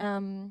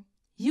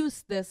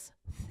use this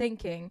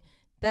thinking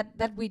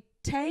that we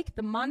take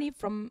the money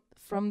from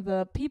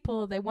the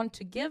people they want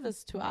to give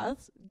it to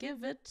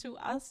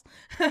us,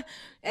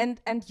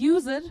 and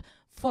use it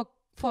for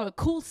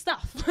cool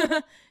stuff.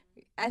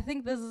 I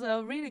think this is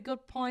a really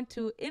good point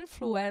to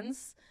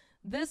influence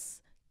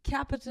this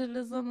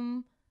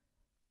capitalism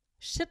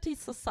shitty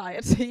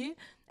society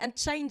and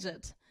change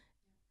it.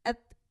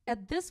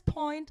 At this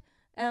point,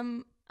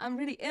 I'm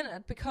really in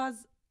it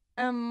because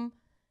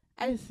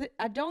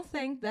I don't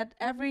think that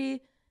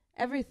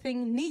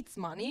everything needs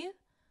money,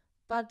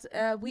 but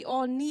we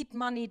all need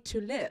money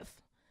to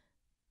live.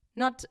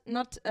 Not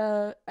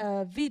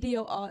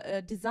video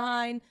or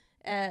design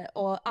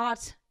or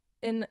art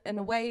in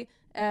a way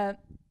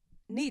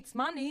needs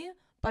money,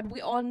 but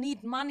we all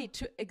need money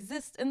to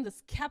exist in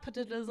this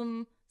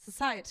capitalism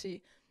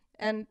society.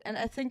 And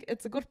I think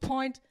it's a good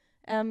point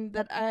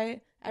that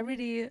I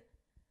really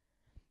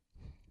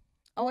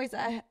always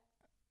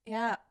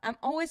I'm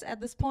always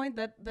at this point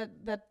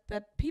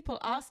that people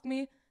ask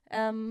me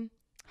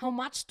how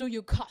much do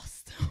you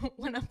cost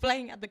when I'm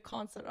playing at the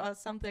concert or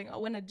something,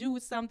 or when I do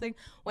something,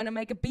 when I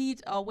make a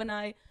beat, or when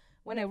I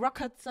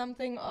record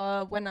something,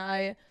 or when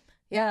I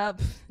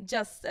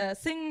just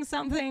sing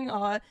something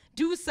or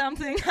do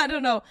something. I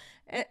don't know.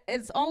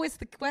 It's always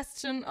the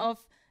question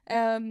of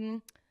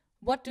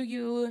what do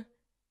you,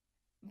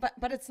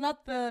 but it's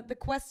not the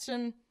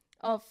question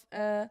of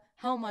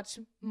how much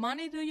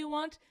money do you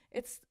want.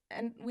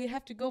 And we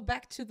have to go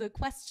back to the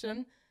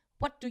question,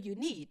 what do you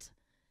need?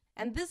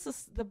 And this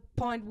is the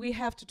point we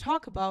have to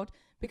talk about,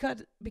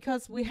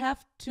 because we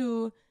have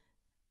to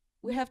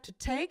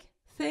take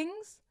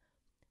things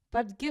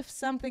but give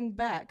something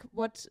back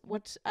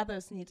what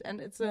others need.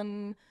 And it's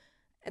an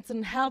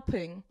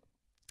helping.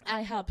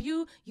 I help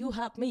you, you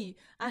help me.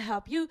 I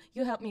help you,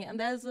 you help me. And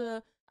there's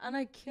a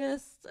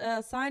anarchist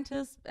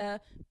scientist,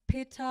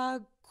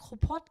 Peter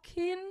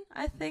Kropotkin,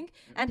 I think,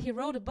 and he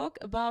wrote a book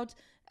about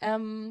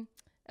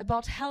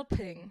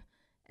helping,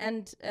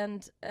 and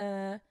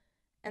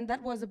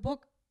that was a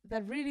book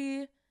that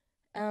really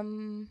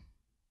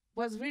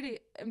was really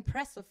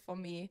impressive for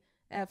me,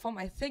 for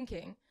my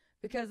thinking,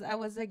 because I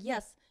was like,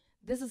 yes,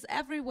 this is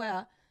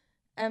everywhere.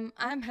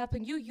 I'm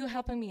helping you, you're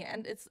helping me,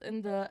 and it's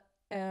in the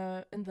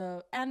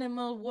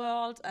animal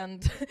world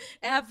and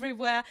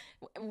everywhere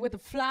with the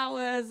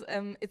flowers.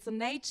 It's in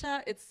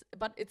nature.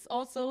 But it's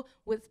also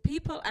with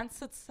people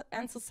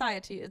and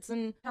society. It's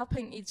in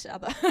helping each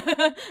other.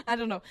 I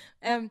don't know.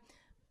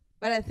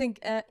 But I think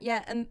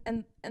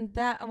and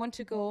there I want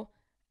to go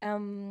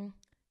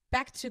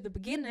back to the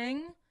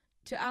beginning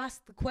to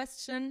ask the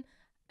question: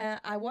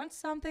 I want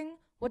something.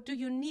 What do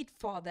you need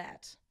for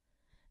that?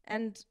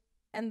 And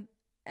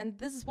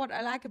this is what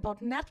I like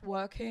about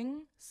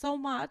networking so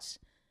much,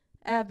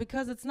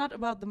 because it's not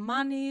about the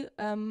money.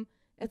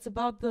 It's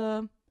about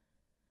the.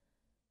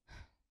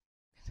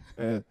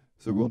 So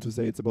we want to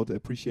say it's about the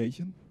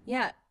appreciation.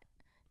 Yeah,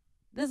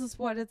 this is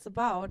what it's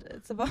about.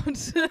 It's about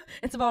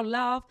it's about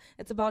love.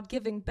 It's about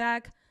giving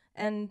back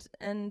and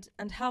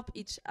help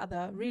each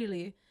other,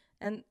 really.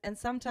 And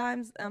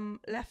sometimes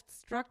left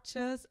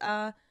structures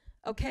are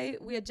okay.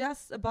 We are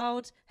just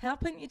about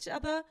helping each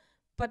other,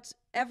 but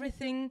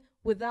everything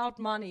without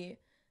money.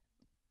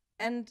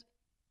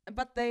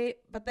 But they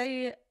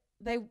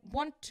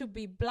want to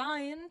be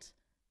blind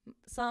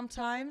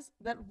sometimes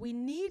that we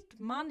need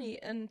money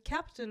in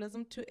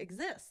capitalism to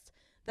exist,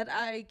 that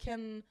I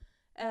can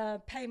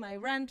pay my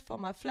rent for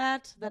my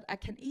flat, that I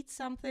can eat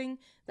something,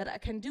 that I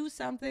can do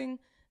something,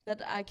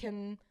 that I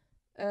can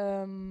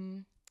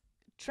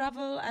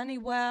travel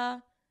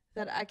anywhere,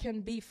 that I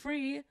can be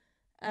free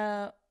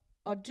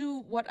or do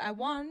what I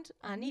want.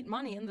 I need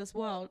money in this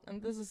world,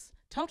 and this is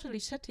totally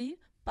shitty,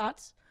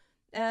 but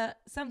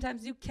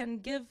sometimes you can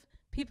give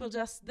people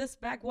just this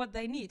back what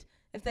they need.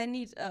 If they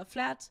need a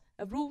flat,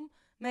 a room,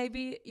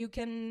 maybe you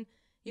can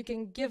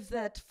give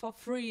that for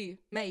free,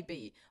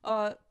 maybe,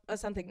 or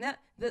something.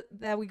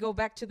 There we go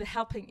back to the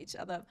helping each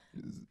other.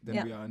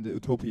 Then we are in the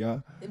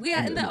utopia. We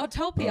are in the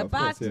utopia,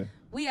 but course,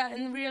 we are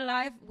in real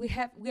life. We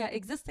are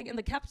existing in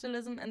the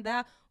capitalism, and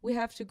there we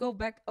have to go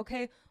back.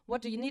 Okay,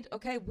 what do you need?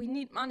 Okay, we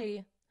need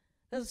money.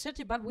 This is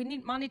shitty, but we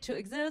need money to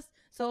exist.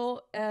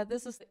 So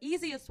this is the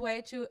easiest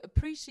way to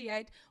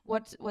appreciate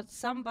what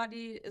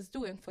somebody is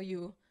doing for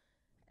you.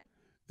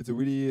 It's a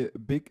really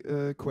big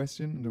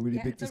question, and a really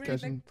big it's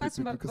discussion. A really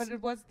big question, but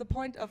it was the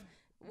point of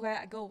where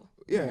I go.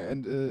 Yeah,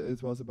 and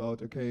it was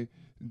about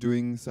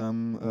doing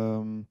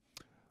some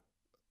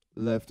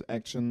left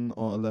action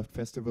or a left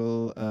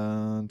festival,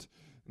 and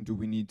do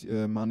we need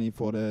money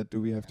for that?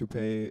 Do we have to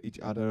pay each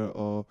other,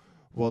 or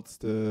what's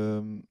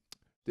the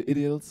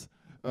ideals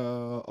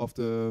of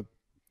the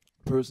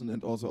person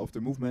and also of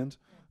the movement?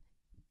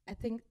 I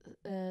think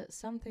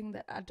something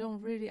that I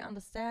don't really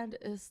understand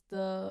is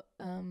the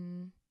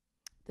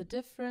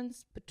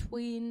difference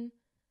between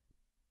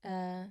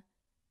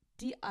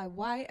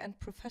DIY and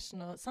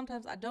professional.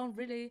 Sometimes I don't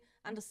really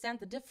understand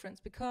the difference,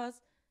 because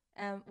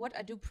what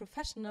I do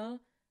professional,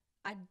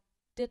 I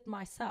did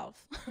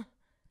myself.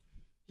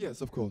 Yes,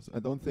 of course. I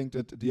don't think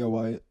that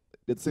DIY.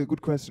 That's a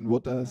good question.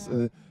 What does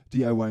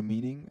DIY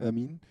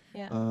mean?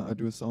 Yeah. I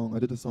did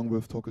a song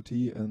with Talker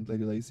T and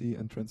Lady Lacy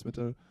and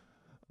Transmitter.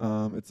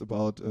 It's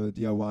about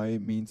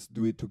DIY means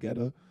do it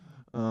together.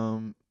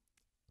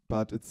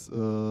 But it's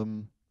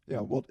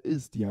what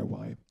is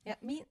DIY? Yeah,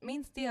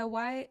 means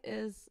DIY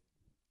is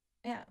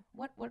yeah,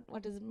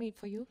 what does it mean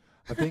for you?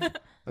 I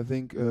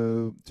think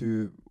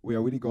we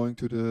are really going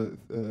to the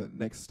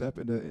next step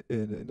in the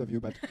interview,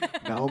 but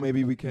now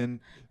maybe we can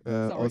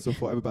also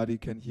for everybody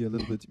can hear a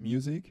little bit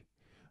music,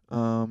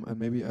 and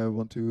maybe I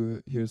want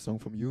to hear a song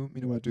from you.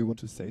 Mino, do you want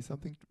to say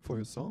something for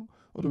your song,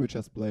 or do we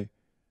just play?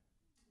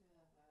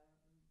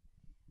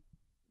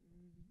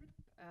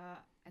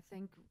 I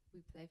think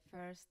we play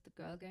first the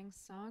Girl Gang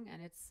song,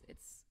 and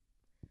it's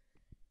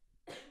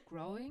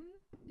growing.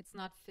 It's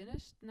not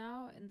finished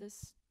now in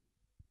this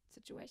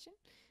situation,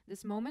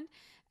 this moment.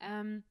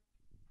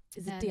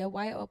 Is it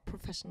DIY or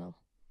professional?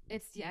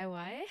 It's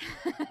DIY.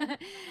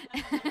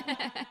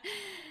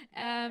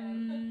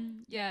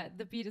 Yeah,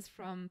 the beat is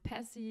from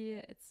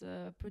Passy. It's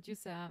a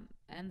producer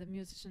and the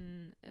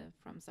musician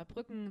from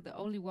Saarbrücken. The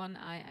only one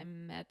I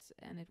met,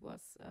 and it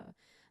was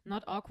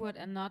not awkward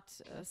and not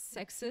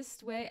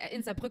sexist way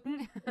in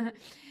Saarbrücken.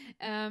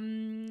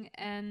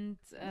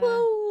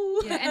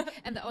 Yeah,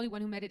 and the only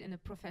one who made it in a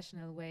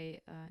professional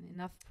way,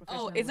 enough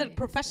professional. Oh, is way it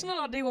professional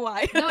or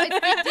DIY? No, it's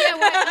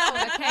DIY.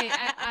 Oh, okay,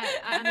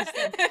 I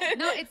understand.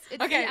 No, it's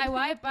okay.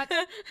 DIY, but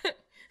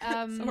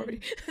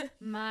sorry.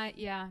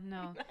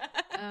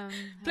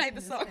 Play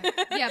the song.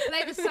 Yeah,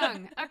 play the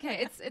song.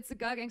 Okay, it's a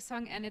Girl Gang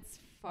song, and it's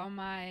for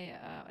my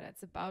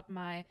it's about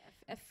my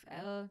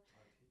FLIT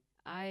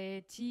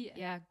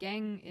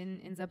gang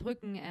in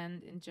Saarbrücken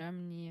and in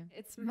Germany.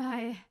 It's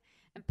my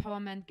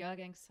empowerment Girl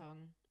Gang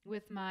song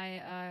with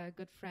my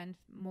good friend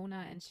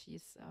Mona, and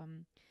she's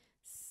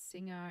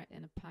singer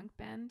in a punk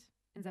band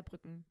in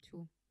Saarbrücken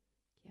too.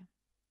 Yeah,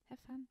 have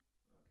fun.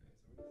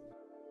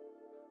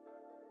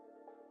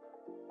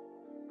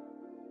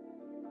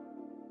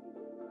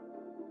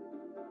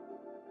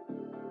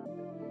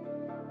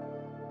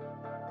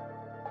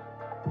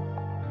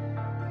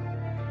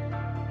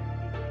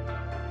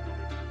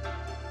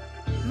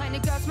 Meine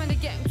Girls, meine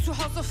Gang, zu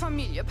Hause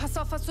Familie. Pass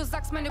auf, was du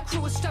sagst, meine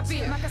Crew ist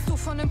stabil. Mackerst du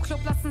von dem Club,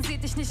 lassen sie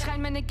dich nicht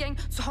rein. Meine Gang,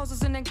 zu Hause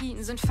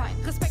Synergien sind fein.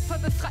 Respektvoll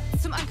befreit,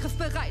 zum Angriff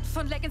bereit.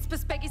 Von Leggings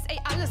bis Baggies, ey,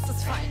 alles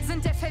ist fein.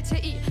 Sind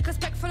FLTI,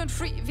 respektvoll und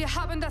free. Wir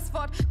haben das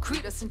Wort,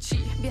 Queer, das sind G.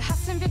 Wir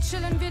hassen, wir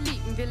chillen, wir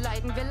lieben, wir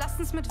leiden. Wir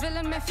lassen's mit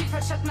Willen, mehr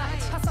Vielfalt statt Neid.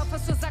 Pass auf,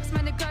 was du sagst,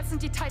 meine Girls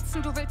sind die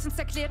Tighsten. Du willst uns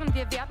erklären,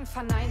 wir werden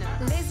verneinen.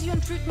 Lazy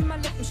und wütend, mal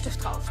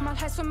Lippenstift drauf. Mal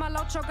heiß und mal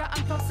laut, Jogger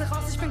an, Plotze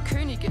raus. Ich bin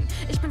Königin,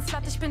 ich bin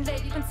Slut, ich bin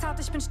Lady. Ich bin zart,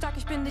 ich bin stark,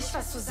 ich bin nicht,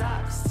 was du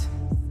sagst.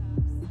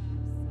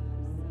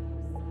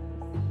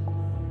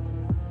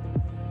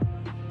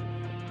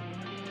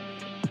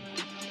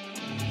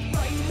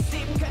 Neues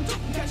Leben, kein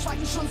Ducken, kein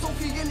Schweigen, schon so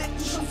viel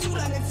gelitten, schon zu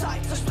lange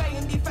Zeit.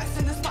 Zersprengen die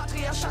Fesseln des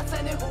Patriarchats,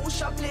 eine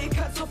rosa Blick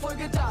hat zur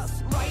Folge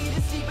das. Riot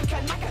ist Liebe,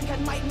 kein Mackern,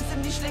 kein Meiden,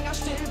 sind nicht länger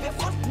still. Wir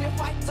fronten, wir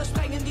fighten,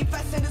 zersprengen die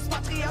Fesseln des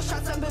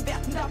Patriarchats, ein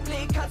bewertender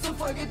Blick hat zur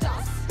Folge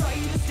das.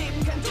 Riot ist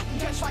Leben, kein Ducken,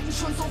 kein Schweigen,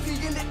 schon so viel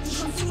gelitten,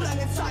 schon zu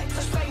lange Zeit.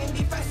 Zersprengen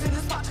die Fesseln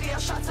des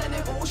Patriarchats, eine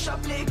rosa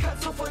Blick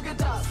hat zur Folge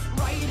das.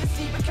 Riot ist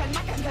Liebe, kein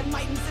Mackern, kein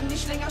Meiden, sind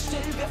nicht länger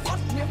still. Wir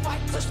fronten, wir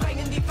fighten,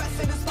 zersprengen die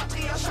Fesseln des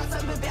Patriarchats,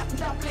 ein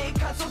bewertender Blick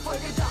hat zur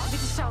Folge das. Wir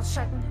dich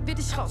ausschalten, wir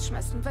dich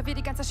rausschmeißen, weil wir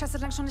die ganze Scheiße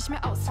lang schon nicht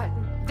mehr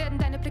aushalten. Werden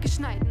deine Blicke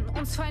schneiden,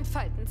 uns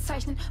verentfalten,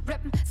 zeichnen,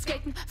 rappen,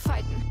 skaten,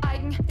 fighten.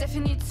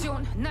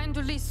 Eigendefinition, nein,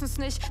 du liest uns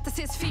nicht. Das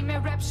hier ist viel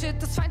mehr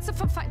Rap-Shit, das Feinste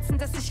vom Feinsten,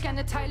 das ich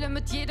gerne teile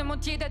mit jedem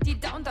und jeder, die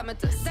down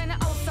damit ist. Deine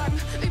Aussagen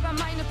über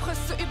meine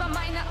Brüste, über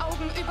meine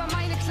Augen, über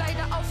meine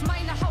Kleider, auf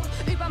meine Haut,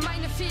 über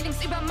meine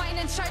Feelings, über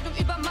meine Entscheidung,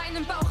 über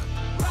meinen Bauch.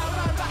 Bla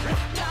bla bla,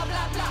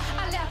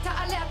 alerta,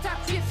 alerta,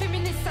 queer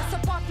Feminista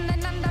supporten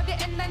einander, wir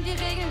ändern die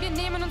Regeln, wir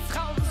nehmen uns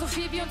Raum, so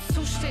viel wie uns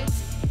zusteht.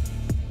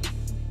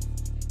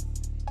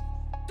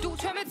 Du,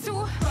 hör mir zu.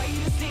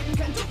 Neues Leben,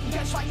 kein Ducken,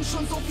 kein Schweigen,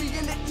 schon so viel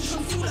gelitten,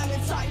 schon zu lange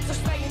Zeit.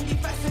 Zersprengen die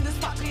Fesseln des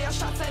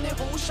Patriarchats, eine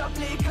rosa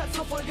Blick hat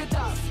zur Folge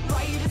das.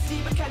 Riot ist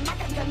Liebe, kein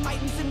Mackern, kein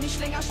Meiden, sind nicht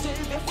länger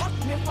still. Wir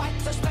fronten, wir fighten,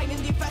 zersprengen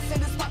die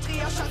Fesseln des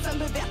Patriarchats, ein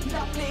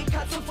bewertender Blick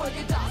hat zur Folge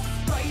das.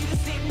 Riot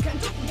ist Leben, kein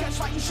Ducken, kein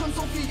Schweigen, schon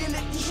so viel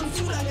gelitten, schon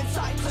zu lange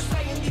Zeit.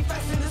 Zersprengen die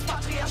Fesseln des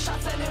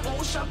Patriarchats, eine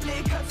rosa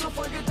Blick hat zur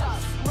Folge das.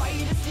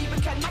 Riot ist Liebe,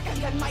 kein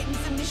Mackern, kein Meiden,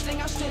 sind nicht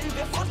länger still.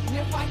 Wir fronten,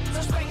 wir fighten,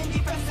 zersprengen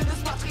die Fesseln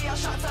des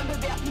Patriarchats, ein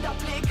bewertender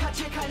Blick hat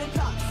hier keinen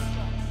Platz.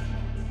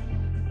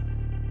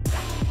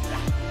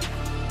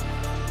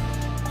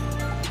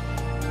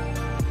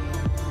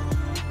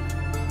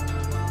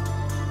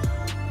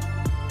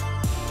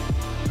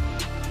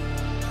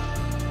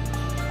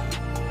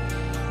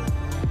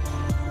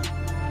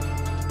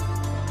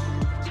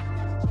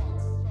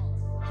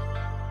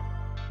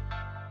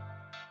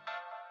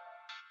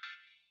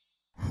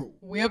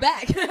 We're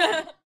back.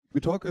 We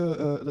talk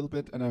a little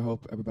bit, and I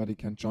hope everybody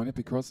can join it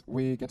because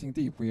we're getting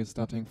deep. We are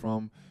starting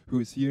from who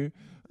is here,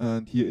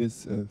 and here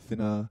is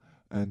Finna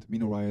and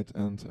Mino Riot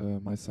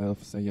and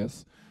myself, Say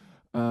Yes.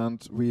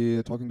 And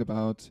we're talking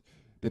about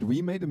that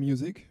we made the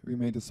music, we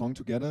made a song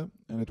together,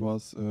 and it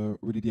was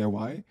really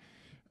DIY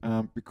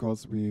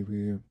because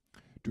we're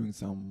doing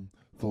some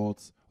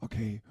thoughts.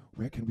 Okay,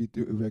 where can we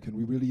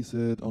release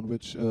it? On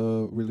which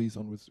release?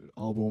 On which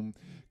album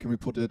can we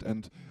put it?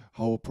 And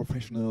how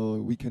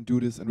professional we can do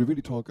this? And we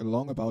really talk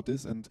along about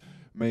this and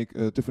make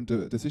different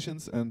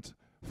decisions. And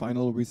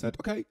final we said,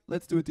 okay,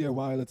 let's do it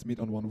DIY. Let's meet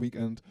on one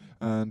weekend,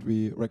 and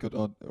we record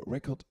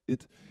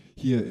it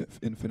here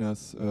in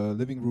Finna's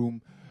living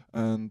room,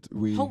 and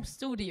we Home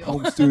studio.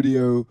 home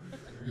studio,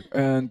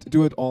 and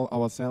do it all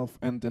ourselves.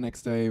 And the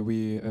next day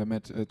we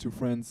met two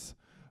friends.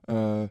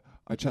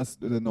 I just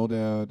didn't know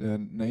their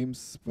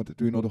names, but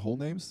do you know the whole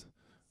names?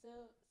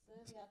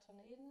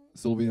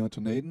 Sylvia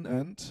Tornaden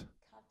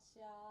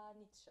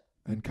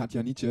and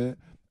Katja Nietzsche.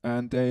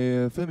 And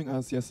they filming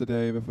us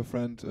yesterday with a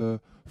friend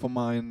from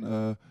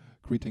mine.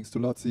 Greetings to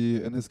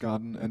Lotzi in his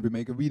garden, and we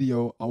make a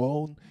video our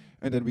own,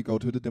 and then we go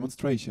to the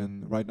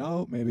demonstration. Right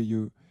now, maybe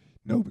you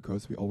know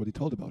because we already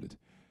told about it.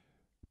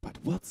 But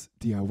what's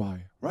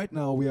DIY? Right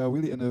now, we are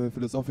really in a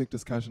philosophic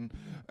discussion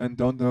and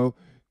don't know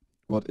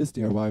what is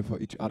DIY for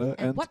each other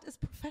And what is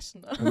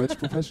professional? and what's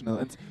professional.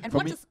 And, And for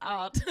what me, is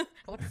art?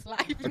 What is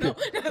life?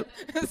 Okay.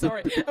 No,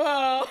 sorry.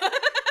 Oh.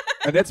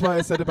 and that's why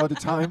I said about the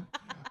time.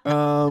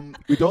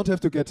 We don't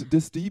have to get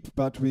this deep,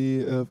 but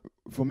we,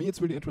 for me,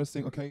 it's really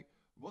interesting. Okay,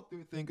 what do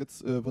you think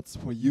it's what's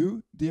for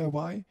you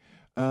DIY?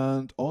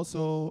 And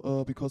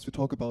also because we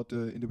talk about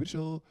the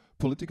individual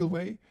political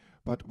way,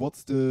 but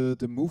what's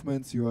the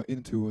movements you are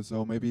into?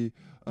 So maybe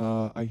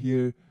I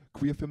hear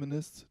queer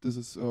feminists. This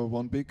is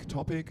one big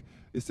topic.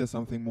 Is there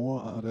something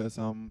more? Are there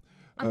some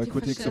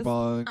critics Anti-fascist,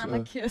 about?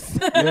 Anarchist.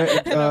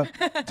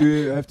 Do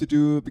you have to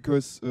do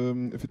because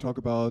if you talk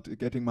about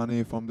getting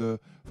money from the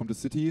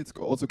city, it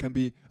also can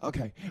be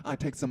okay. I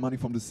take some money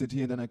from the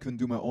city and then I can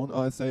do my own.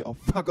 Or I say, oh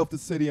fuck off the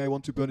city, I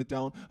want to burn it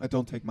down. I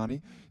don't take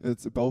money.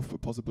 It's both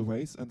possible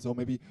ways. And so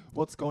maybe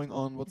what's going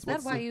on? Is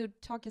that why you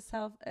talk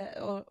yourself,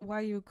 or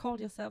why you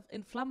call yourself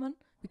In.Flammen?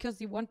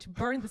 Because you want to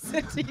burn the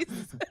cities?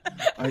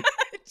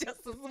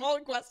 Just a small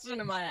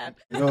question in my head.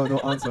 No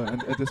answer.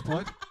 And at this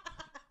point.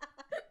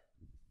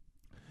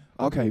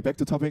 Okay, back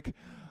to topic.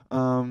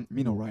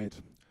 Mino Riot.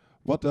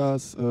 What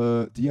does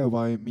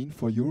DIY mean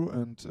for you?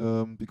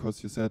 And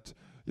because you said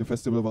your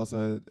festival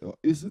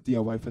is a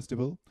DIY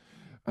festival,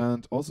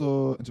 and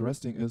also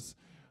interesting is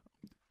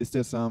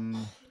there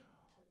some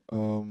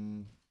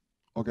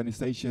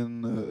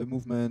organization, a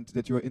movement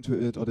that you are into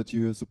it or that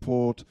you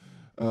support?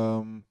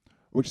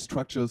 Which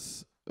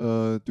structures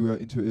do you are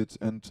into it?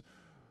 And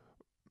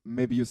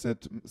maybe you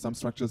said some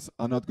structures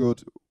are not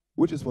good.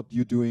 Which is what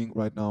you're doing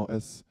right now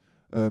as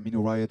Mino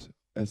Riot,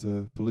 as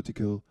a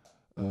political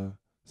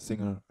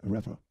singer, a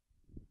rapper?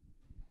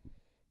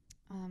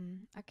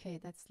 Okay,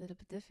 that's a little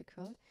bit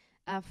difficult.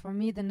 For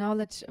me, the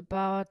knowledge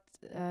about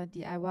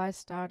DIY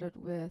started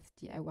with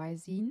DIY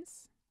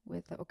zines,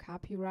 with the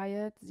Okapi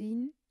Riot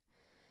zine.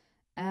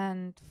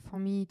 And for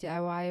me,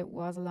 DIY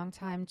was a long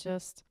time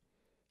just,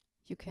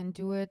 you can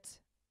do it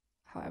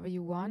however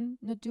you want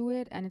to do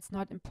it, and it's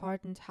not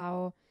important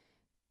how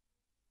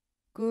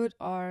good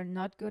or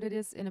not good it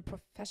is in a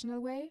professional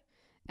way.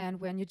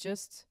 And when you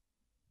just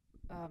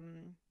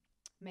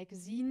make a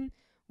zine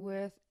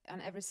with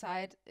on every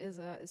side is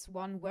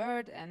one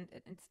word, and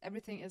it's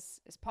everything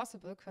is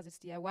possible because it's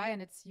DIY and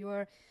it's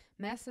your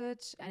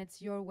message and it's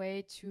your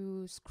way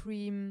to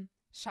scream,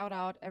 shout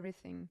out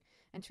everything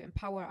and to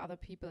empower other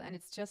people. And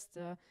it's just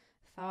the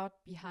thought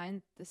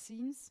behind the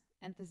scenes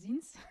and the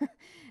zines,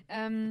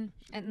 and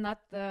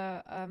not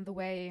the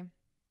way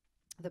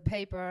the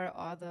paper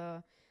or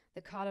the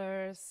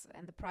colors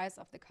and the price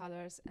of the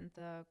colors and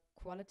the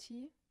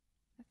quality,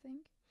 I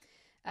think.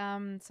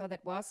 So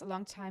that was a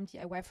long time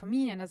DIY for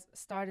me, and I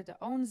started the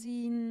own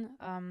zine.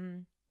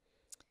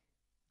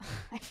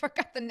 I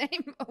forgot the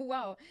name. Oh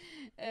wow!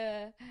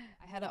 I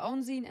had a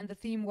own zine, and the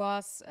theme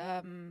was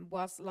a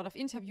lot of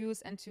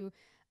interviews. And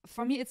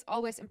for me, it's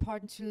always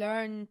important to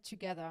learn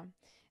together.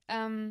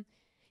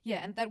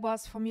 Yeah, and that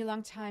was for me a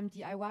long time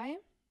DIY.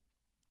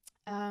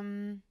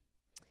 And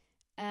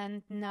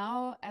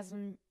now as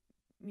a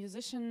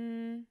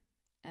musician,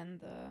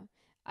 and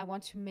I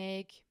want to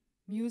make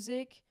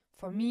music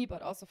for me,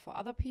 but also for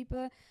other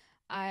people.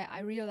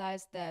 I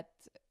realized that,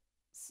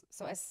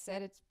 so I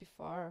said it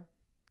before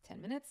 10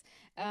 minutes,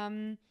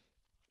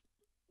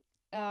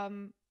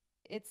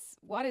 it's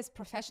what is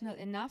professional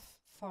enough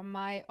for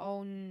my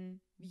own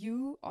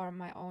view or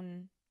my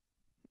own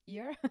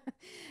ear.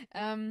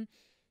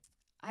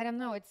 I don't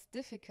know, it's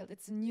difficult.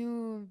 It's a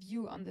new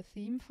view on the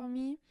theme for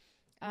me.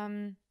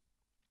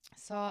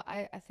 So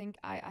I think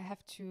I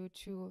have to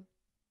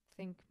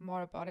think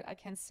more about it. I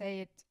can say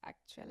it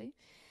actually.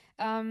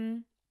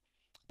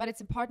 But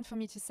it's important for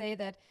me to say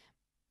that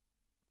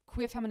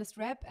queer feminist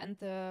rap and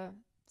the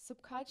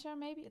subculture,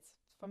 maybe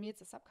for me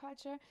it's a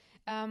subculture,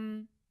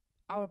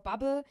 our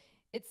bubble,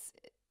 it's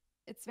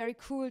very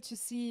cool to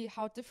see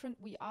how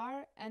different we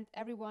are, and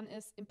everyone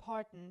is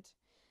important.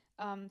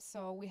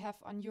 So we have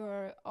on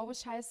your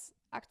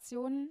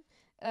Overscheiß-Aktion,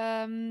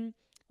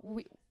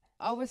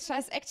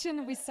 Overscheiß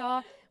action, we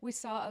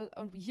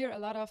hear a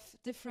lot of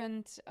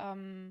different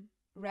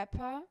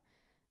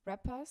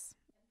rappers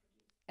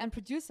and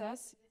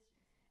producers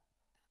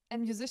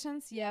and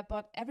musicians, yeah,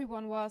 but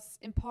everyone was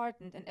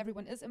important and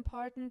everyone is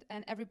important,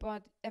 and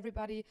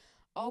everybody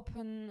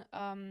open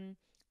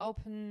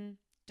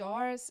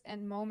doors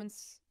and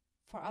moments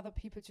for other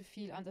people to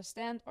feel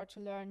understand or to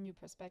learn new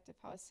perspective,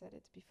 how I said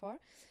it before.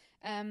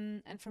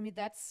 And for me,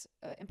 that's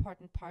an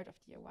important part of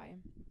DIY.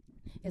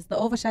 Yes, the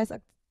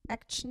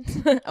action,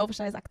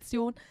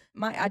 Overscheißaktion.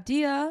 My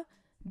idea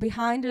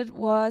behind it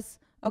was,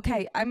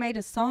 okay, I made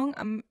a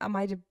song, I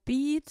made a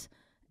beat,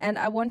 and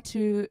I want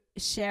to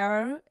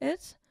share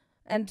it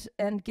and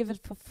give it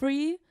for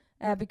free,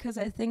 because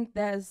I think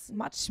there's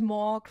much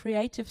more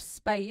creative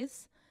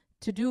space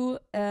to do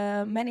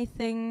many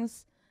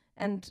things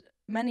and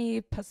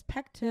many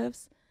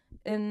perspectives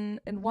in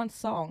one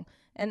song.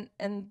 And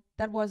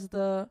that was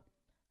the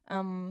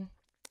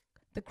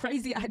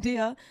crazy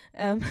idea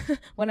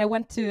when I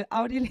went to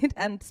Audiolied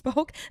and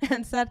spoke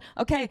and said,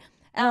 okay,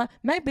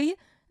 maybe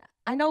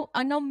I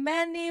know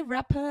many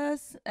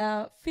rappers,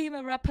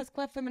 female rappers,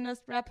 queer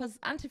feminist rappers,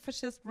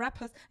 anti-fascist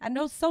rappers. I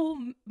know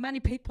so many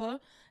people,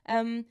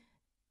 and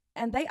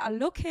they are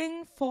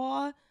looking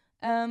for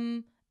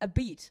a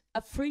beat,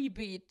 a free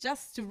beat,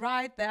 just to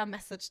write their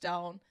message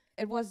down.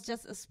 It was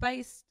just a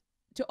space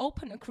to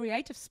open a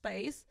creative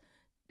space,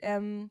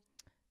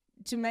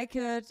 to make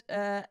it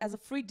as a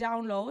free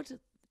download,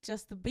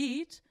 just the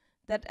beat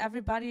that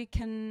everybody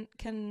can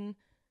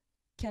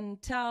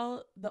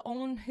tell the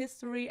own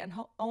history and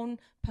own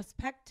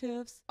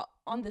perspectives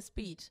on this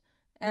beat.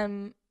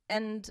 And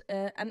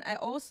I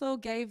also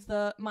gave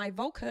my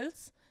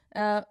vocals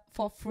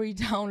for free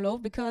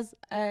download, because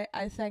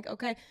I think,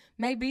 okay,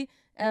 maybe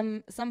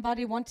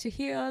somebody wants to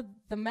hear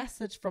the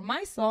message from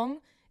my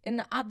song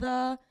in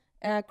other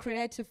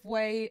creative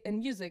way in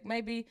music.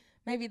 Maybe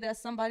there's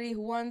somebody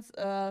who wants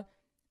a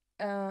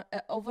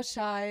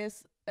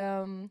overscheiß,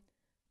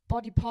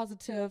 body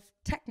positive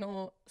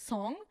techno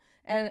song,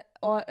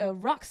 or a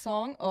rock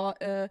song, or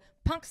a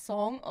punk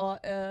song, or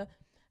a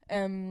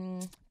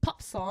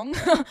pop song,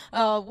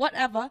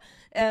 whatever.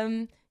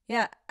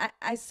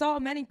 I saw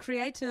many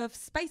creative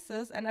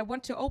spaces, and I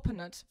want to open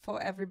it for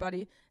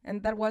everybody.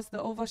 And that was the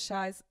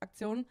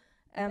Overscheißaktion.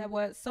 And there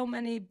were so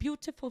many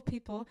beautiful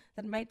people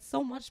that made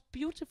so much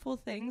beautiful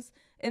things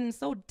in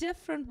so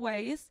different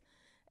ways.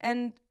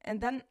 And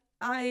then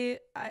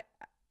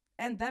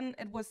then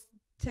it was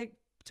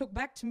took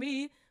back to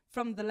me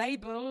from the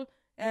label.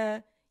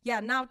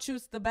 Now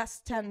choose the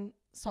best 10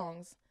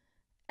 songs.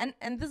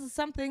 And this is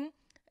something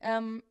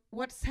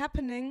what's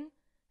happening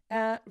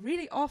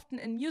really often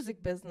in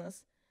music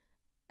business.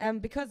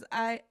 Because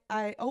I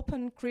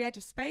open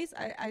creative space,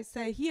 I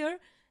say here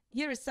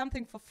is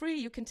something for free,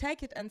 you can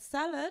take it and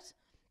sell it,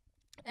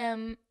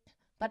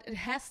 but it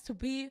has to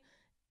be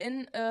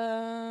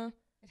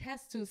it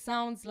has to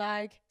sound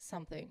like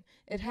something.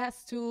 It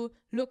has to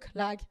look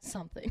like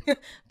something.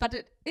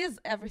 But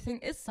everything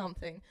is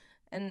something.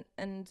 And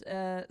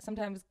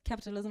sometimes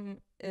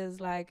capitalism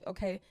is like,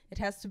 okay, it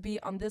has to be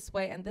on this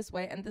way and this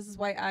way. And this is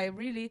why I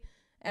really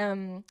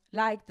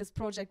like this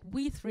project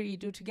we three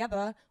do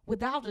together,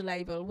 without a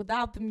label,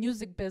 without the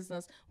music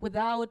business,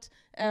 without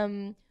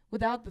the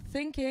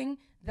thinking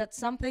that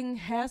something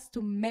has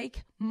to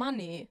make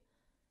money.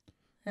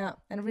 Yeah,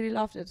 and I really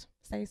loved it.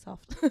 Staying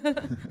soft.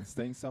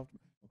 Staying soft.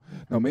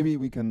 Now maybe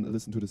we can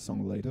listen to the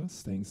song later,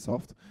 Staying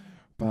Soft.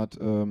 But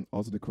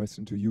also the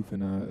question to you,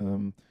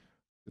 Finna.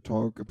 You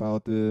talk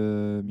about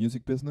the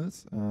music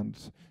business, and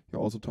you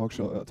also talk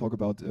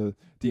about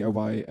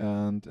DIY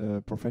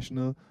and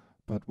professional.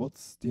 But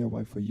what's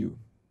DIY for you?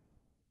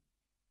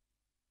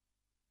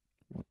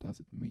 What does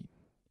it mean?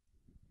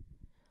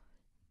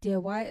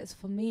 DIY is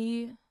for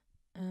me,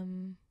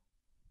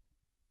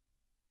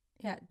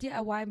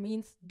 DIY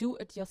means do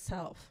it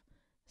yourself.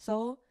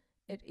 So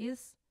it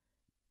is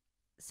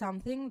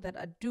something that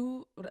I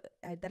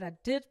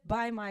did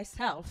by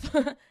myself.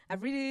 I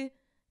really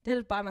did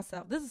it by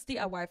myself. This is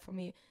DIY for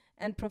me.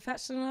 And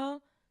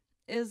professional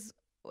is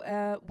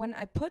when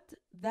I put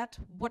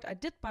what I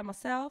did by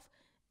myself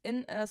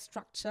in a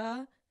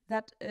structure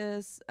that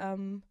is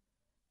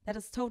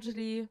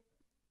totally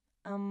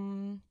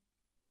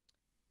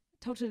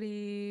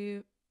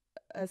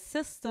a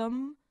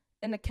system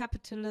in a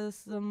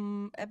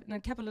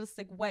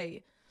capitalistic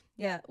way.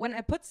 Yeah, when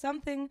I put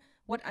something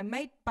what I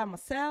made by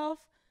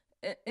myself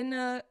in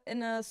a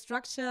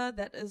structure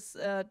that is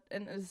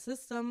in a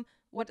system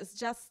what is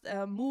just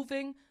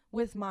moving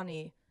with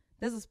money.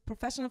 This is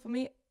professional for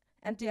me.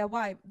 And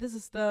DIY, this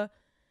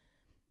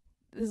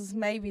is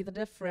maybe the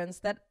difference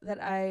but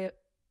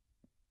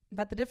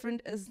the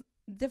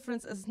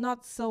difference is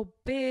not so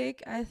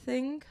big, I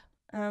think,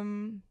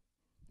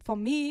 for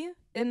me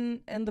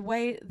in the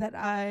way that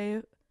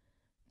I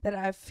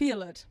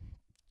feel it,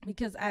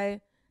 because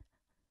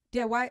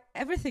DIY,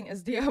 everything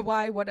is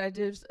DIY. What I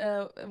did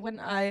when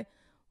I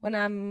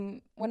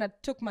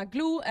took my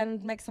glue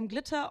and make some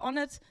glitter on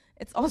it,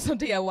 it's also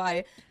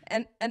DIY.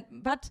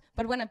 But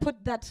when I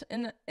put that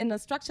in a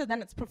structure,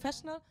 then it's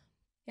professional.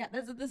 Yeah,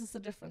 this is the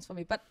difference for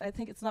me. But I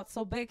think it's not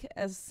so big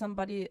as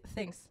somebody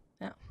thinks.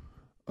 Yeah.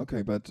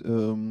 Okay, but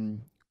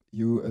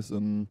you as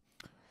an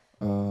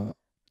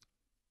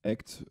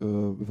act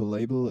with a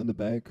label in the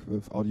back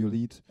with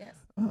Audiolied. Yes.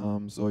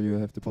 So you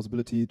have the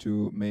possibility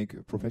to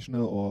make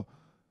professional or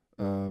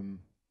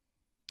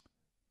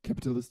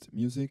capitalist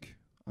music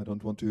I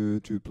don't want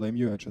to blame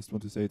you. I just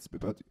want to say it's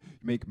about you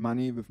make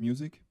money with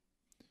music.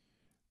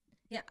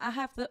 Yeah,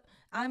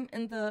 I'm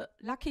in the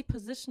lucky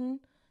position,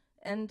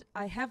 and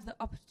I have the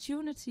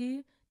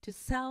opportunity to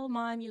sell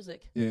my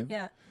music. Yeah.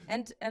 Yeah,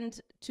 and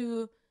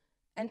to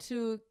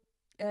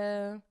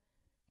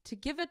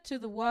give it to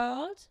the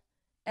world,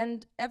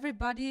 and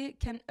everybody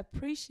can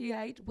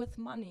appreciate with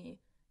money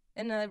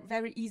in a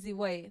very easy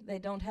way. They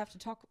don't have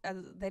to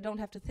they don't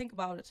have to think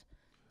about it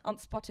on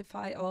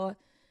Spotify or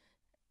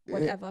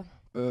whatever.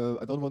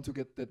 I don't want to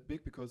get that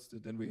big because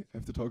then we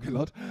have to talk a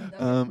lot.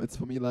 Okay. It's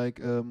for me like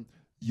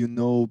you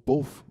know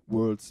both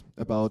worlds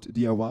about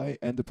DIY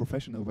and the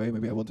professional way.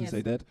 Maybe I want to Yes.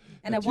 say that.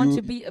 And I that want you-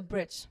 to be a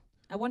bridge.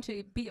 I want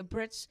to be a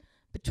bridge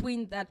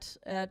between that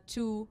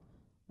two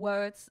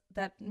words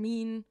that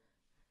mean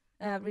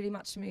really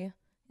much to me.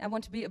 I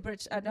want to be a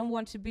bridge. I don't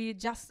want to be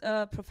just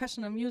a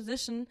professional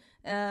musician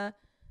that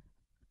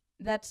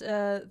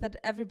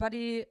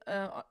everybody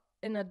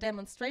in a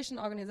demonstration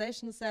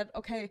organization said,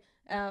 okay,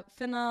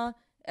 Finna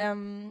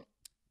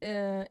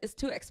is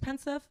too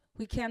expensive.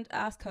 We can't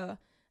ask her.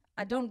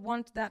 I don't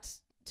want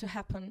that to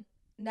happen.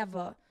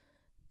 Never.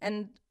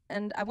 And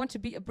I want to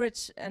be a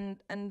bridge.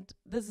 And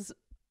this is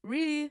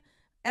really,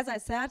 as I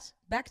said,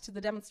 back to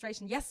the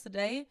demonstration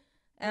yesterday.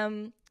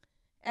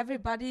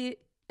 Everybody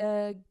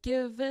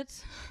give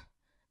it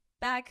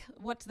back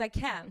what they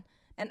can,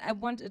 and I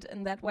want it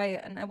in that way.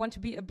 And I want to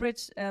be a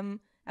bridge.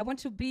 I want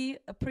to be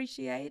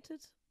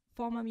appreciated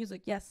for my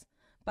music, yes,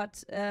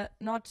 but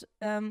not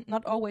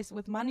always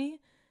with money.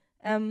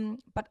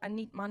 But I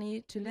need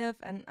money to live,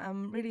 and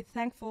I'm really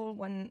thankful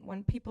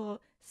when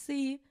people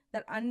see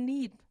that I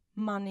need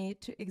money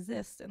to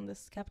exist in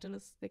this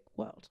capitalistic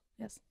world.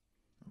 Yes.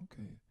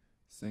 Okay,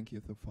 thank you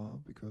so far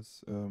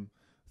because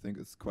I think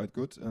it's quite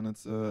good, and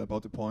it's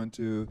about the point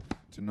to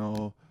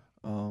know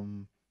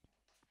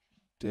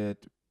that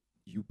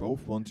you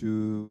both want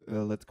to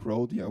let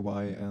grow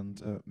DIY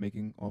and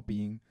making or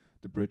being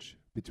the bridge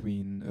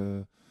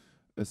between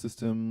a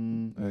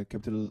system, a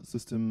capital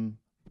system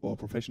or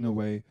professional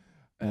way,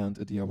 and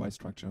a DIY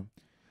structure.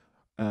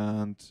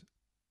 And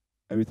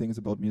everything is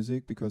about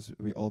music because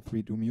we all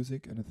three do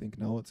music, and I think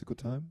now it's a good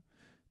time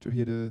to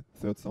hear the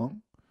third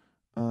song.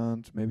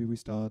 And maybe we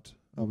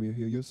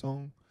hear your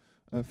song,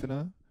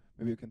 Finna.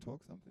 Maybe you can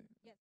talk something.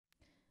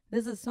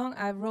 This is a song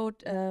I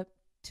wrote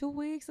 2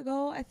 weeks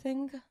ago, I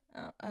think,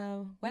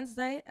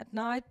 Wednesday at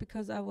night,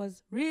 because I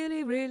was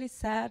really, really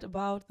sad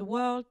about the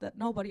world, that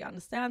nobody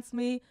understands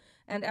me,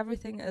 and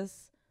everything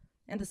is,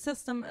 and the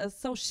system is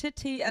so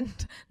shitty,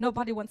 and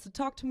nobody wants to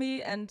talk to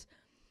me, and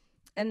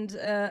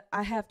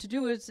I have to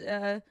do it.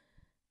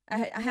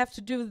 I have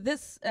to do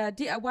this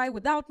DIY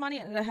without money,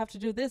 and I have to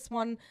do this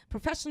one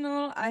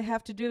professional. I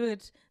have to do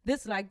it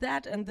this like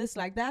that, and this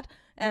like that,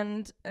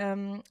 and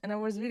I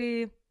was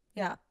really,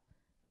 yeah,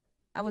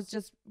 I was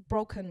just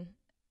broken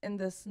in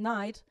this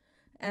night,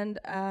 and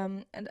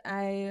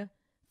I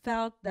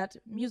felt that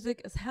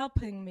music is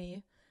helping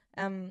me,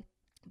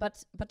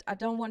 but I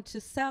don't want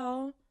to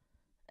sell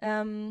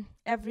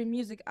every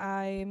music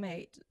I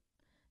made.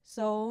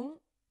 So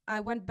I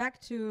went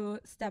back to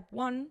step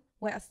one,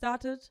 where I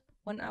started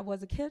when I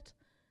was a kid.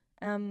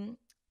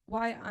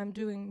 Why I'm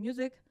doing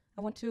music?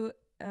 I want to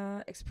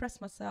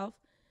express myself,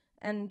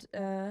 and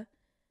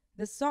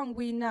the song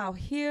we now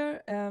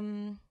hear,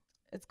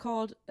 it's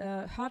called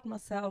 "Hurt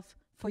Myself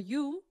for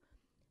You,"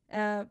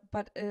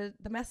 but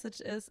the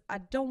message is I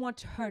don't want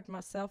to hurt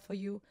myself for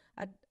you.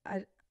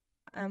 I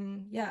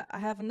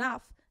have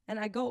enough, and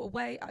I go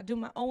away. I do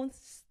my own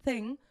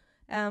thing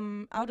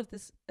out of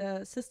this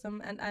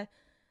system,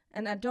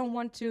 and I don't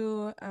want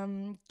to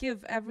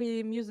give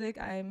every music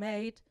I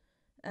made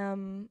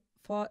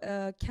for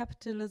a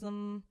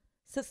capitalism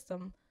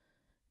system.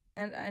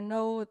 And I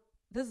know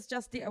this is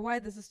just DIY,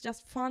 this is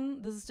just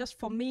fun, this is just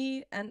for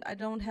me, and I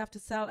don't have to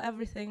sell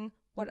everything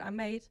what I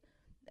made.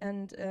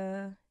 And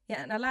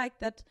and I like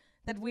that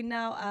we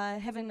now are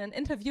having an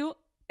interview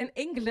in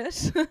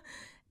English,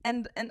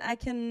 and I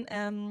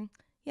can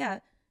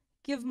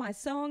give my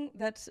song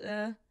that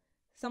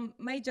some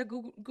major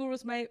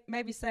gurus may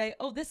maybe say,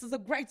 oh, this is a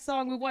great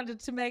song, we wanted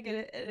to make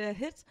it a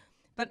hit,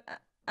 but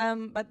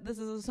this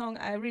is a song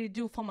I really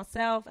do for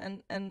myself,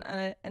 and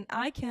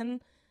I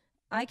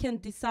can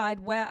decide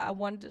where I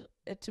want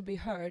it to be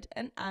heard,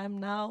 and I'm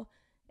now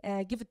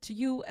give it to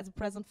you as a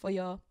present for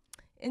your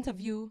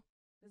interview.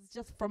 This is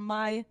just from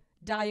my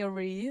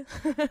diary,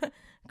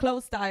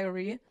 close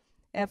diary,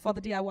 for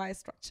the DIY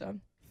structure.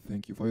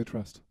 Thank you for your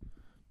trust.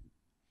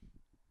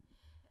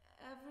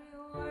 Every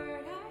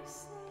word I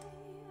say,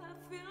 I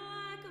feel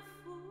like a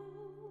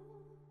fool,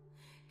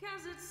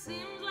 'cause it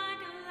seems like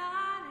a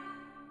lie to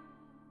you.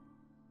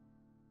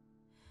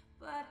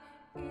 But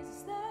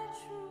is that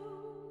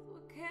true?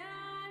 What can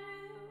I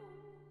do?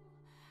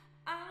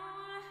 I don't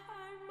wanna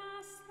hurt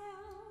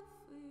myself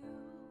for you.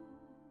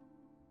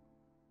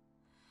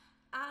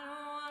 I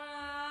don't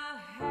wanna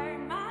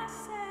hurt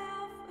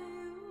myself for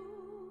you.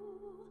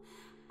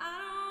 I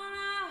don't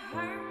wanna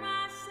hurt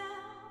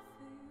myself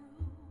for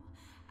you.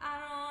 I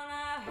don't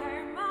wanna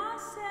hurt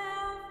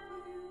myself for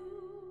you.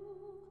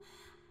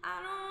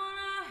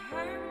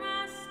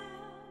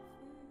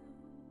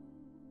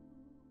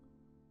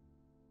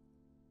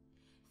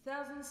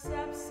 1,000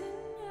 steps in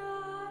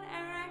your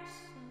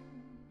direction.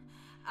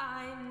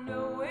 I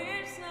know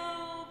it's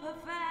no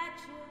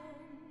perfection.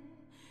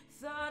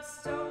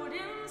 Thoughts told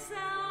in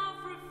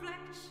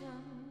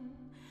self-reflection,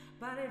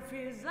 but it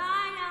feels like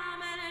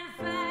I'm an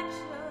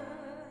infection.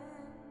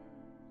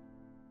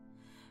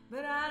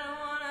 But I don't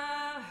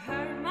wanna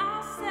hurt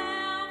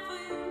myself for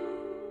you.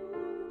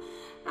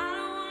 I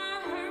don't wanna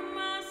hurt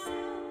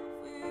myself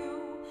for you.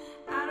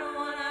 I don't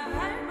wanna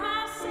hurt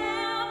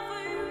myself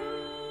for you.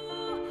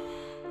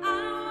 I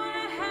don't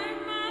wanna hurt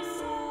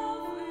myself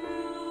for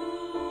you.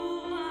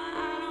 I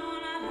don't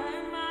wanna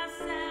hurt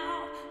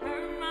myself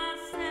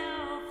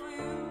for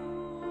you.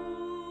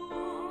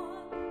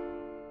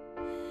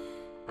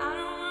 I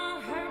don't wanna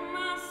hurt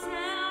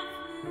myself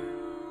for you.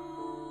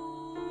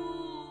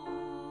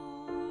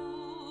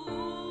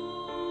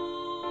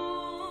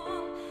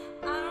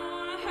 I don't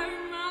wanna hurt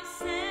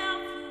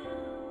myself for you.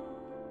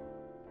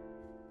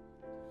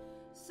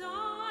 So I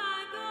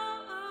go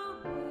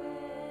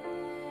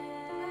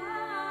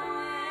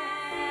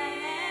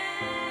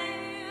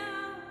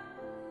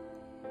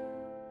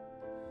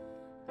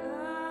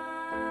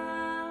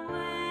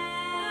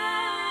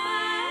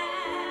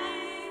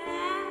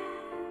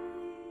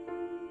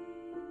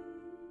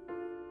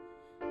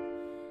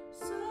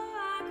So I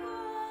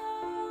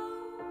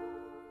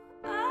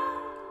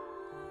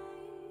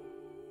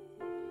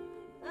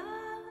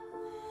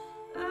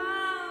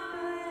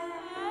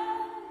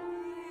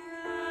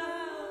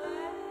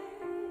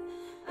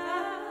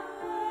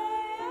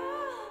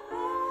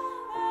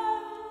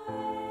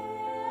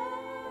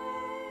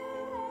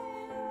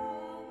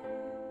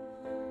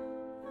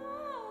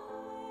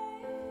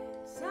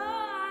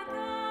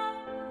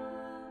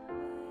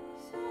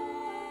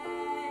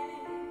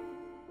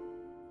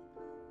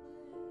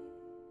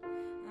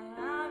And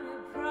I'm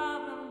your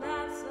problem,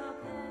 that's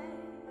okay.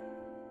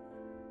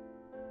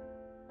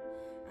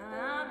 And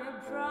I'm your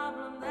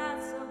problem,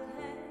 that's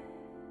okay.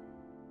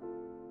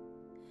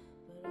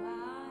 But I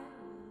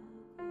will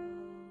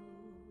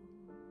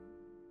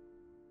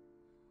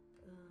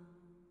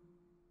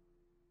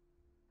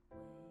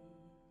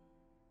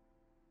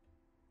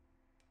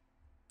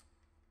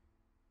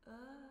go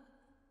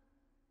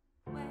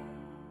away.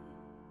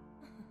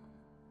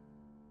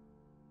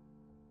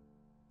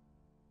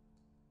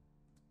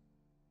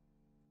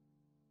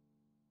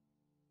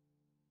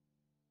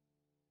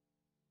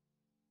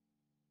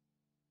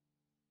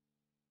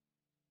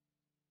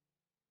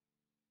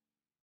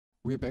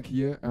 We're back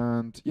here,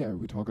 and yeah,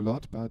 we talk a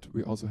lot, but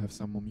we also have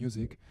some more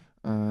music.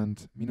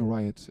 And Mino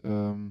Riot,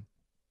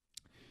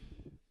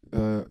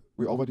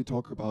 we already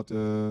talked about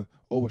the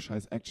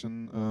Oberscheiß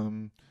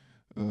action.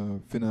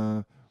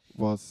 Finna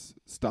was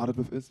started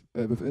with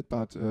it,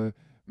 but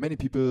many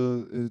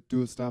people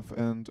do stuff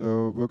and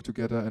work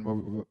together, and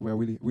we're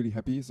really really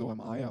happy. So am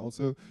I. I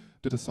also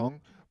did a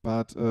song,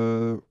 but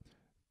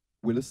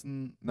we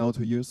listen now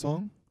to your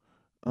song,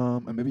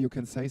 and maybe you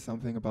can say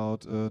something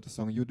about the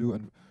song you do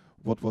and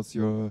what was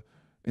your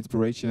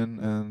inspiration,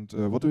 and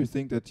what do you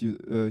think that you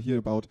hear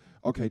about,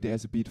 okay,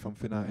 there's a beat from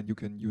Finna and you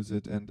can use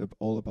it, and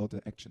all about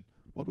the action.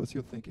 What was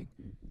your thinking?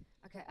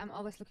 Okay, I'm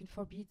always looking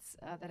for beats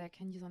that I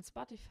can use on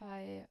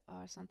Spotify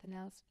or something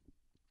else.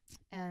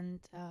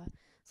 And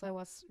so I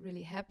was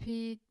really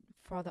happy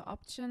for the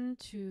option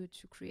to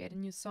create a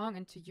new song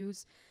and to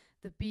use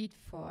the beat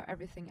for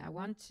everything I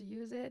want to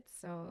use it.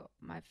 So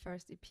my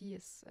first EP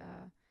is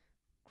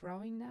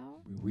growing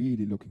now. We're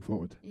really looking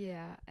forward.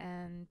 Yeah,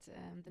 and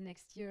the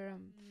next year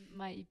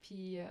my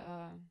EP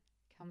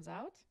comes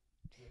out.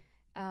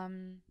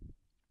 And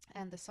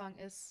the song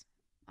is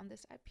on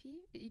this EP.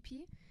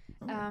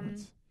 Oh,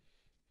 nice.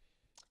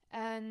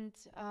 And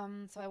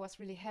so I was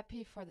really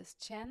happy for this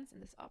chance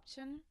and this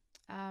option.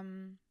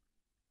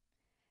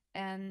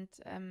 And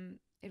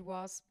it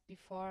was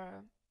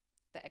before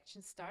the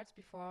action starts,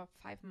 before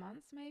 5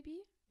 months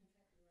maybe.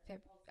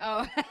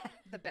 Oh,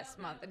 the best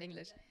month in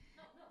English.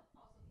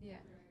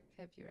 Yeah,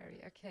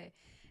 February, okay.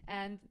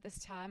 And this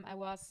time I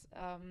was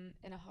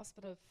in a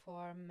hospital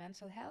for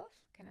mental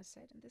health. Can I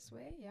say it in this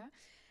way? Yeah.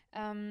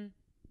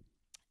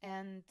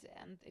 And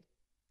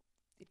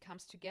it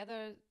comes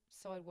together,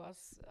 so it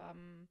was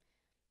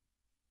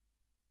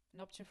an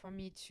option for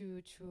me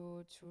to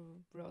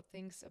write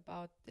things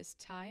about this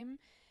time.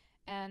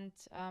 And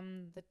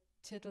the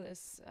title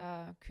is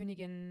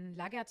Königin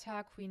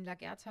Lagertha, Queen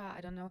Lagertha.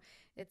 I don't know.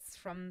 It's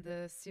from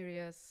the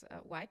series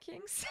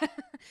Vikings.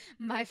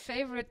 My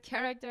favorite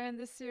character in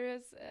this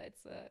series.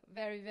 It's a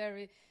very,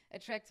 very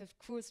attractive,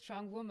 cool,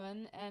 strong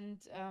woman.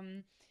 And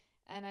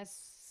I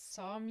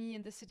saw me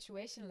in this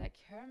situation like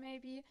her,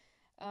 maybe.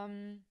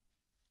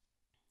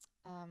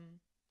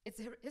 It's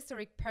a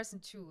historic person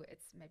too.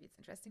 Maybe it's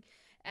interesting.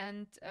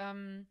 And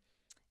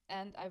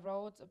I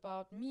wrote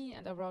about me,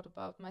 and I wrote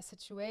about my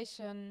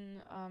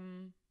situation,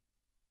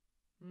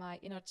 my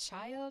inner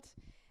child,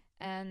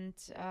 and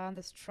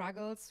the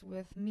struggles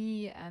with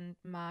me and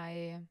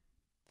my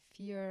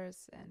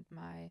fears and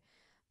my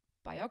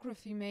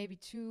biography maybe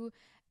too.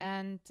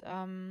 And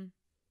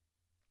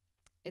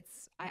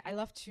I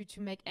love to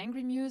make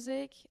angry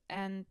music,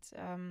 and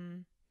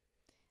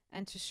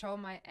and to show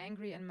my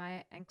angry and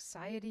my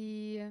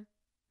anxiety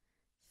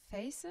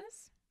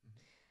faces.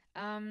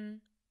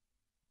 And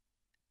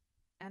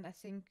I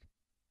think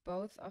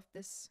both of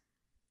this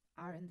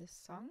are in this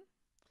song.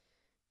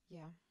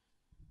 Yeah.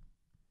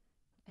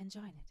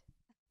 Enjoying it.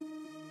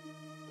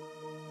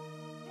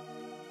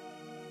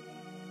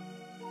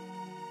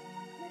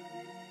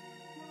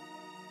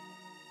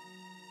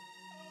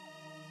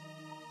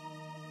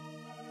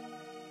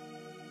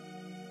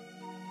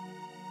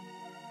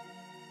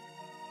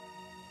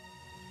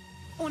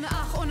 Ohne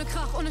Ach, ohne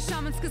Krach, ohne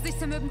Scham ins Gesicht,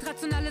 zermürbend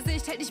rationale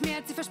Sicht, hält nicht mehr,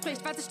 als sie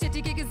verspricht. Warte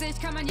stetige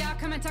Gesicht, kann man ja,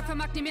 kann mein Tag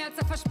vermag nie mehr, als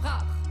er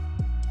versprach.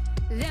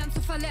 Lernen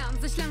zu verlernen,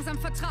 sich langsam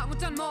vertragen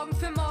und dann morgen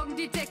für morgen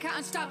die Decke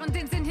anstarren,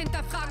 den Sinn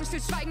hinterfragen,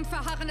 stillschweigend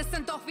verharren, es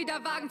dann doch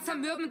wieder wagen,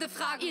 zermürbende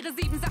Fragen. Ihre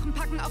 7 Sachen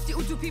packen, auf die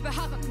Utopie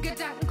beharren,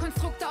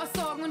 Gedankenkonstrukte aus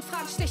Sorgen und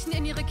Fragen stechen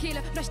in ihre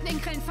Kehle, leuchten in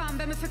grellen Farben,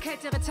 Wärme für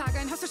kältere Tage,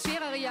 ein Haus für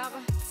schwerere Jahre.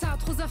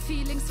 Zartrosa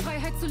Feelings,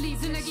 Freiheit zu lieben,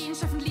 Synergien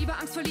schaffen Liebe,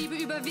 Angst vor Liebe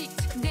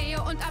überwiegt.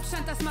 Nähe und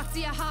Abstand, das macht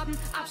sie erhaben,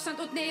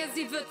 Abstand und Nähe,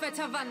 sie wird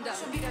weiter wandern.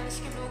 Schon wieder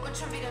nicht genug und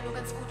schon wieder nur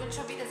ganz gut und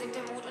schon wieder sinkt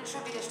der Mut und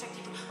schon wieder steckt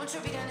die Wut und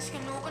schon wieder nicht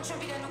genug und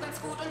schon wieder nur ganz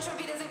gut und schon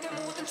wieder sinkt der Mut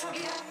und schon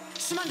wieder.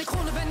 Schimmerende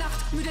Krone bei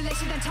Nacht, müde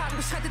lächelnd an Tagen,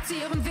 beschreitet sie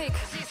ihren Weg.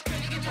 Sie ist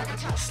Königin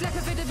Lagertag.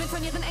 Schleppe Witte wird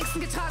von ihren Ängsten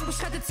getragen,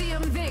 beschreitet sie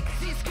ihren Weg.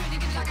 Sie ist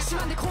Königin Lagertag.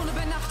 Schimmerende Krone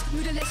bei Nacht,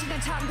 müde lächelnd an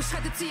Tagen,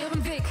 beschreitet sie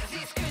ihren Weg.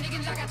 Sie ist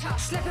Königin Lagertag.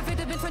 Schleppe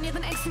Witte wird von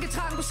ihren Ängsten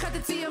getragen,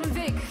 beschreitet sie ihren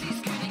Weg. Sie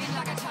ist Königin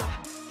Lagertag.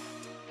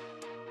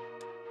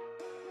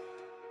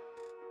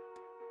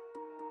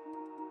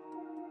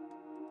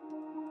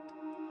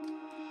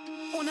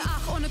 Ohne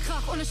Ach, ohne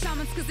Krach, ohne Scham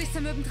ins Gesicht,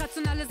 zermürbend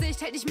rationale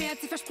Sicht, hält nicht mehr, als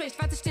sie verspricht.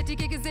 Warte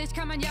stetige Gesicht,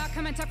 kann man ja,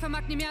 kann mein Tag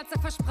vermag nie mehr, als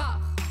er versprach.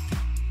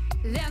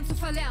 Lernen zu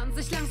verlernen,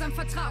 sich langsam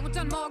vertragen und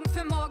dann morgen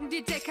für morgen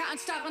die Decke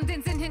anstarren,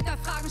 den Sinn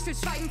hinterfragen,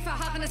 stillschweigend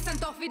verharren, es dann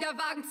doch wieder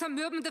wagen,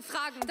 zermürbende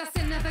Fragen. Das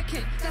innere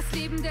Kind, das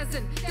Leben, der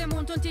Sinn, der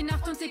Mond und die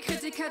Nacht und die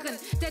Kritikerin,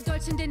 der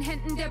Dolch in den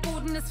Händen, der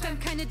Boden ist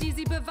fremd, keine, die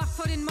sie bewacht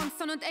vor den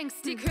Monstern und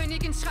Ängsten. Die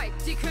Königin schreit,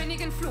 die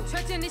Königin flucht,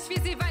 hört ihr nicht, wie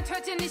sie weint,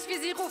 hört ihr nicht, wie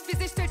sie ruft, wie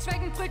sie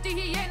stillschweigend brüllt, die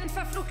Hyänen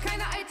verflucht,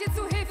 keiner eilt ihr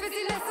zu Hilfe,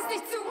 sie lässt es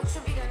nicht zu. Und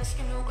schon wieder nicht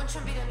genug und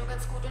schon wieder nur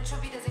ganz gut und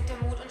schon wieder sinkt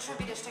der Mut und schon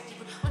wieder steckt die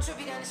Wut und schon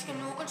wieder nicht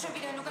genug und schon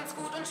wieder nur ganz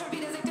gut und schon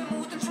wieder sinkt der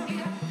Mut und schon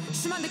wieder.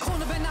 Schimmernde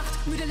Krone bei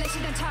Nacht, müde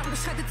lächelnd an Tagen,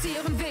 beschreitet sie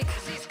ihren Weg.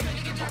 Sie ist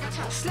Königin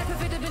Lagertag. Schleppe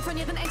wird von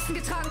ihren Ängsten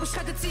getragen,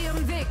 beschreitet sie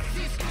ihren Weg.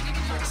 Sie ist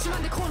Königin Lagertag.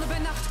 Schimmernde Krone bei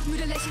Nacht,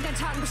 müde lächelnd an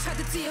Tagen,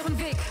 beschreitet sie ihren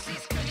Weg. Sie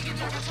ist Königin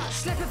Lagertag.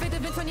 Schleppe wird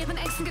von ihren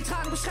Ängsten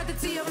getragen, beschreitet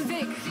sie ihren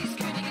Weg. Sie ist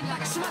Königin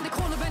Lagertag. Schimmernde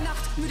Krone bei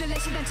Nacht, müde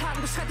lächelnd an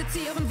Tagen, beschreitet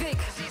sie ihren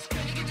Weg. Sie ist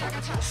Königin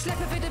Lagertag.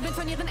 Schleppe wird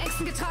von ihren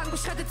Ängsten getragen,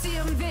 beschreitet sie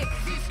ihren Weg.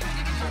 Sie ist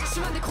Königin Lagertag.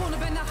 Schimmernde Krone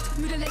bei Nacht,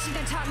 müde lächelnd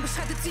an Tagen,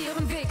 beschreitet sie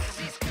ihren Weg.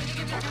 Sie ist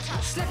Königin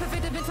Lagertag.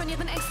 Schleppe wird von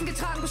ihren Ängsten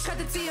getragen,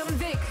 beschreitet sie ihren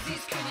Weg. Sie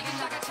ist Königin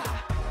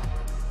Lagertag.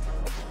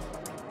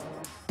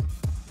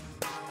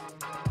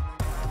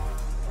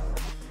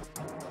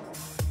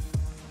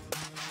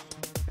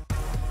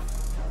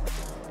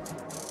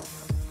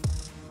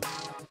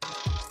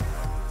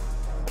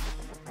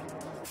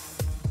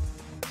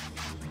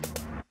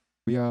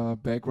 We are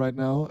back right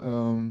now.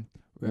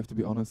 We have to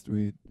be honest,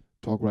 we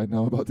talk right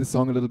now about this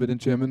song a little bit in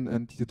German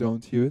and you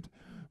don't hear it,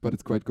 but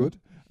it's quite good.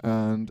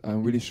 And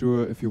I'm really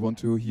sure if you want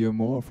to hear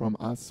more from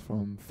us,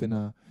 from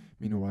Finna,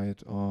 Mino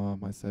Riot or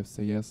myself,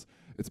 say yes,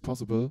 it's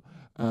possible.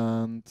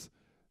 And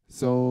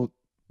so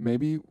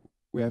maybe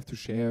we have to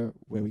share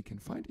where we can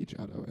find each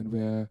other and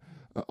where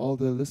all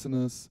the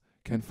listeners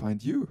can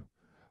find you.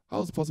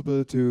 How is it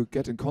possible to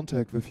get in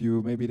contact with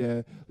you? Maybe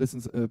there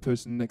listens a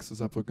person next to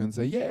Saarbrücken and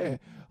say, yeah,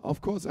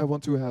 of course I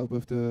want to help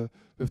with the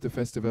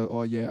festival,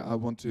 or yeah, I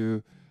want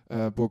to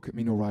book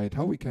Mino Riot.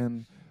 How we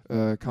can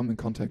come in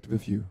contact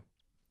with you?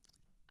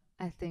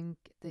 I think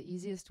the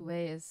easiest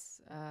way is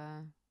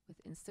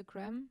with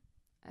Instagram.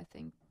 I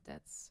think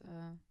that's,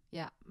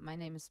 yeah, my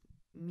name is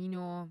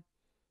Mino.Riot.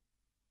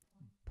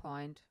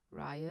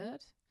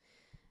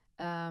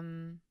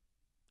 And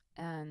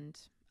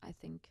I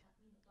think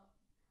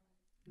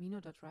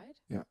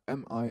Mino.Riot? Yeah,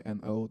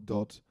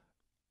 MINO.RIOT.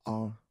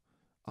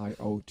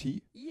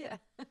 Yeah.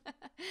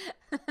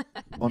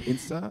 On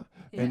Insta.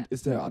 Yeah. And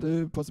is there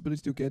other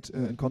possibility to get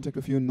in contact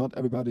with you? Not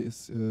everybody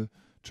is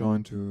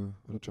joined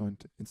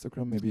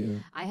Instagram.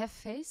 Maybe. I have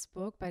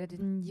Facebook, but I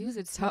didn't use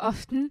it so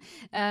often.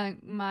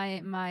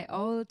 My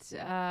old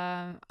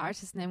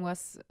artist name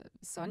was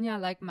Sonja,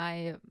 like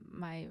my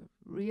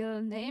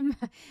real name,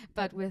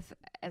 but with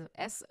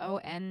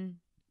SONGIA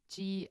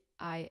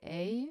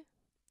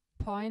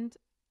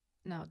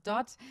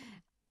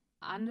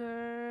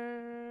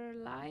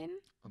 .underline.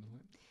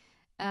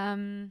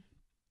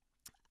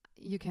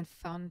 You can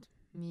find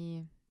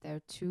me there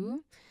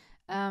too.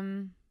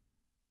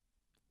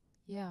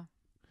 Yeah.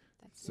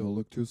 So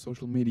look to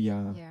social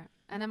media. Yeah,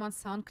 and I'm on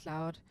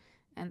SoundCloud,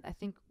 and I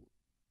think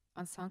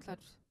on SoundCloud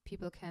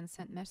people can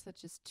send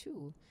messages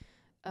too.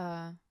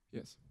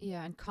 Yes.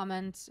 Yeah, and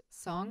comment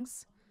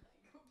songs.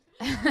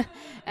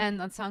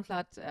 And on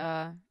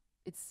SoundCloud,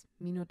 it's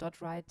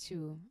Mino.Riot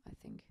too, I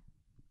think.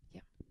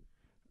 Yeah.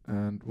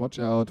 And watch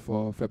out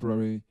for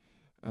February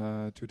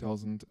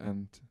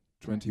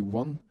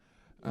 2021.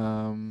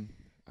 I'm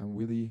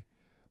really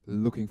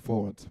looking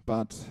forward.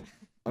 But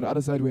on the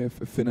other side, we have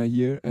Finna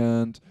here,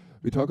 and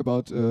we talk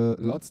about a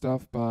lot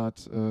stuff.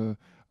 But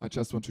I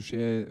just want to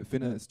share,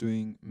 Finna is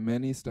doing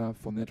many stuff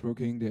for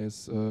networking.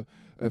 There's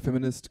a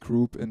feminist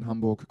group in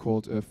Hamburg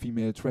called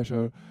Female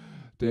Treasure.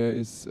 There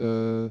is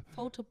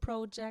Photo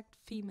project,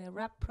 female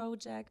rap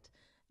project,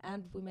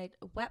 and we made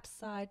a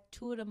website,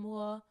 Tour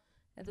d'Amour.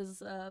 And this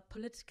is a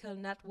political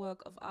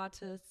network of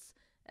artists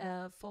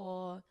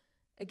for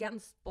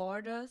against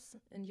borders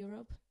in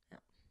Europe.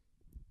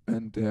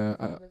 and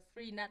The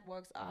 3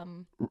 networks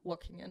I'm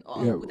working in,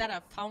 or yeah. that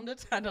I've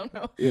founded. I don't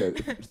know. yeah,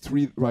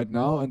 3 right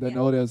now, and I Yeah.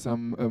 know there's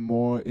some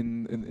more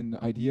in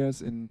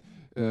ideas in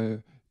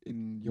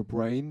your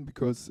brain,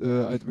 because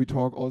we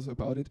talk also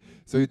about it.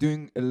 So you're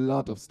doing a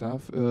lot of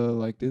stuff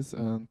like this,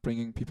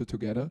 bringing people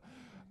together,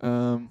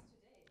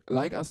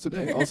 like us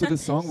today. Also, the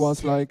song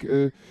was like,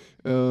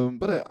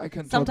 but I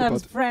can talk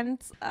Sometimes about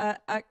friends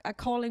are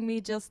calling me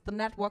just the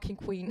networking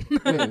queen.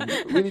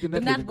 really the The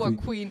networking network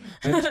queen.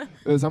 queen.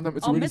 And sometimes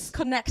it's Or really Miss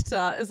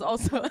Connector is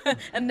also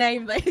a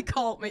name they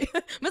called me.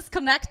 Miss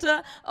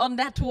Connector or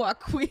network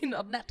queen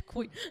or net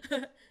queen.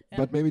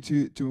 but maybe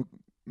to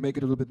make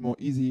it a little bit more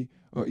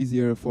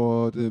easier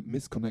for the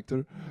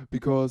misconnector,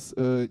 because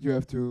you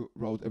have to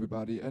route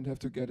everybody and have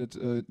to get it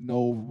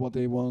know what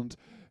they want.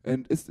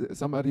 And is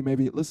somebody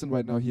maybe listen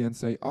right now here and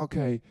say,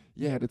 okay,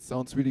 yeah, that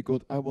sounds really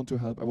good, I want to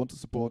help, I want to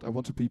support, I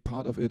want to be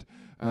part of it.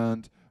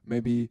 And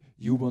maybe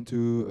you want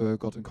to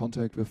got in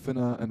contact with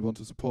Finna and want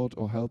to support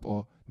or help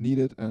or need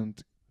it,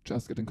 and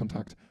just get in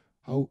contact.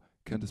 How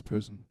can this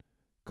person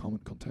come in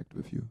contact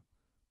with you?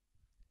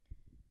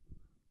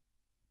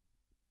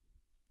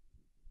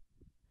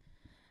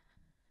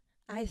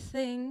 I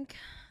think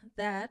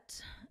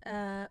that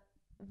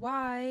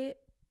why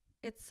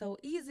it's so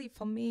easy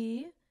for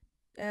me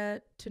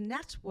to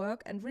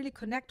network and really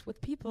connect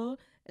with people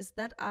is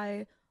that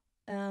I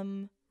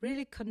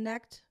really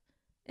connect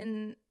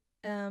in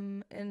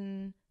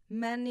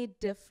many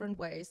different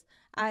ways.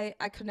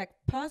 I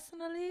connect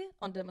personally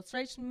on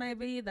demonstration,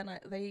 maybe, then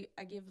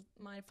I give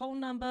my phone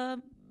number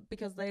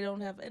because they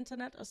don't have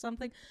internet or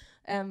something,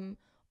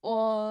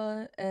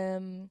 or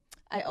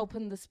I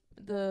open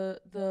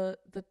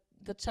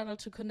the channel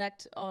to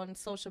connect on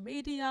social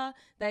media.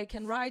 They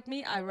can write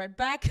me, I write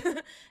back,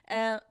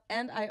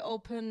 and I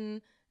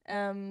open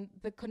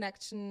the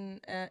connection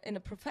in a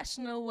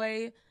professional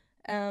way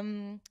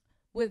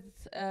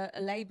with a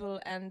label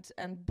and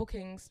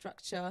booking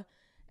structure.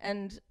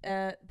 And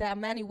there are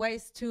many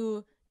ways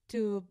to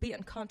be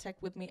in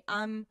contact with me.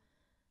 I'm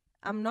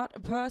not a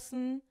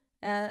person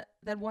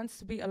that wants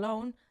to be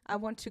alone. I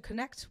want to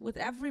connect with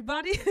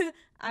everybody.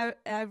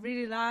 I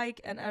really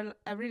like, and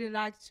I really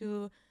like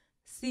to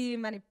see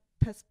many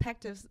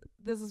perspectives.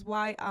 This is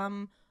why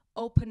I'm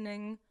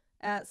opening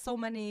so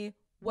many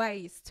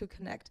ways to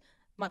connect.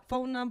 My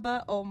phone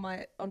number, or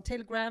on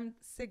Telegram,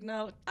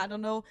 Signal, I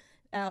don't know,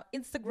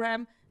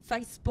 Instagram,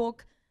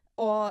 Facebook,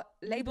 or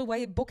label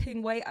way,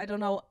 booking way, I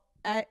don't know.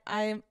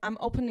 I'm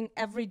opening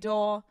every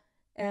door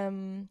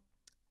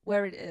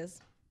where it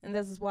is, and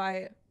this is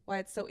why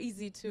it's so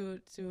easy to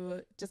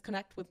just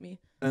connect with me.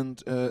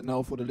 And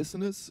now for the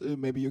listeners,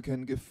 maybe you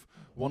can give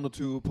 1 or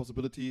 2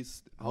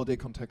 possibilities how they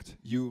contact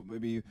you,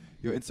 maybe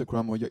your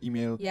Instagram or your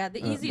email. Yeah,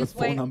 the my easiest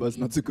phone way. number is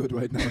not so good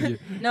right now here.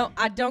 No,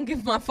 I don't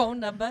give my phone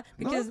number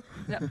because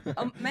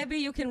maybe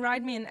you can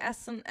write me an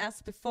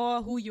SMS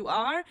before who you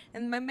are,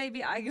 and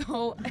maybe I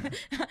go.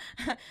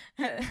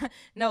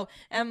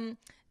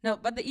 No,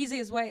 but the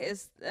easiest way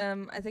is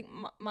I think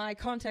my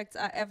contacts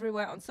are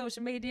everywhere on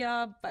social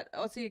media, but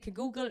also you can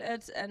Google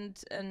it, and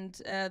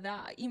there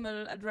are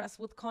email address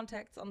with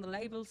contacts on the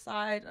label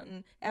side,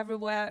 and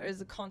everywhere is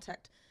a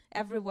contact.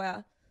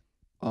 Everywhere.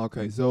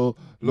 Okay, so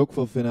look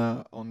for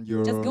Finna on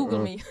your Just Google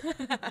me.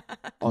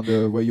 on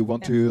the where you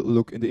want to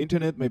look in the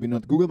internet. Maybe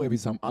not Google, maybe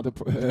some other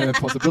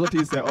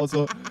possibilities there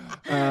also,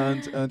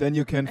 and then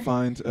you can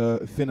find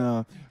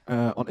Finna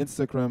on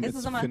Instagram. This It's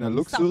is on my Finna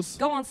Luxus.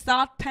 Go on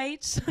start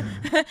page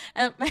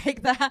and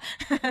make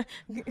the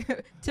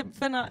tip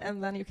Finna,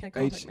 and then you can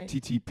contact me.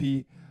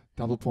 HTTP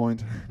double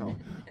point. No.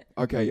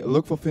 Okay,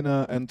 look for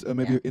Finna, and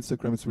maybe your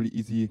Instagram is really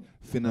easy.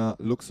 Finna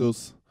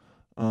Luxus,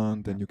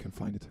 and then you can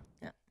find it.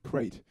 Yeah.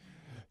 Great.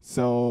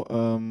 So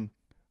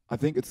I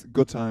think it's a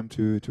good time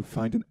to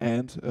find an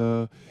end.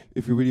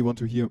 If you really want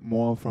to hear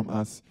more from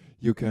us,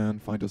 you can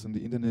find us on the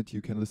internet.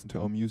 You can listen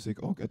to our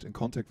music or get in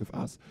contact with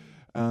us.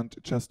 And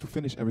just to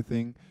finish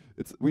everything,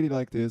 it's really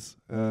like this.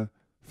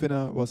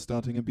 Finna was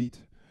starting a beat.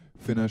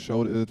 Finna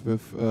showed it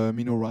with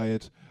Mino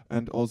Riot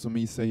and also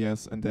me Say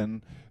Yes. And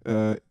then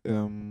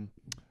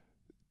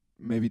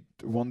maybe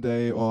 1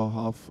 day or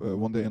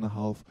 1 day and a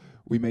half,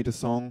 we made a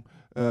song.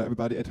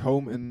 Everybody at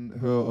home in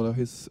her or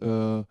his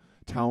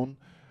town,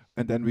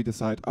 and then we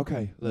decide,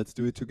 okay, let's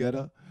do it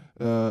together.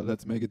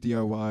 Let's make a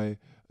DIY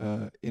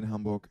in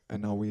Hamburg,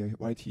 and now we are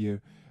right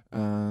here.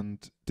 And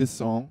this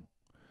song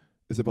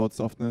is about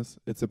softness.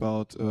 It's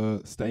about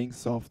staying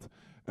soft,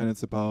 and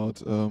it's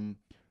about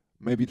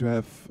maybe to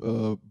have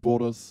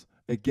borders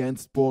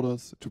against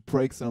borders, to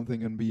break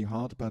something and be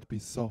hard, but be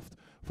soft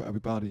for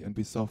everybody and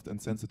be soft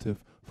and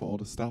sensitive for all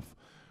the stuff.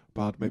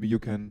 But maybe you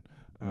can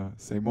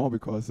say more,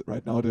 because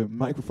right now the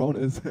microphone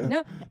is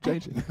No,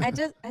 changing. I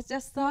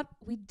just thought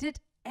we did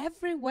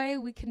every way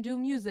we can do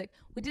music.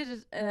 We did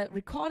it a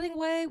recording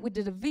way, we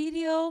did a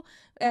video,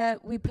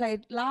 we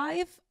played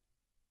live.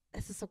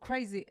 This is so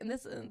crazy. And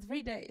this in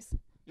 3 days.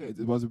 Yeah,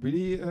 it was a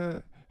really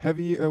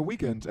heavy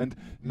weekend. And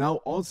now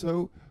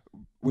also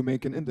we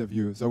make an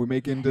interview. So we're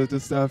making the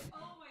stuff.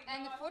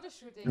 And the photo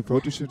shooting. The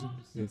photo shooting.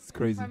 It's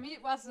crazy. For me,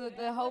 it was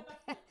the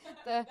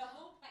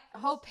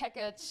whole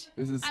package.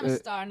 This is I'm a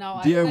star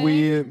now.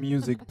 DIY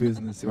music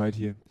business right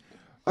here.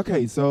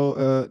 Okay,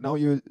 so now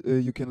you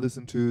can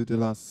listen to the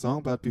last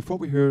song. But before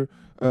we hear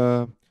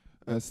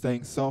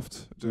 "Staying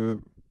Soft," the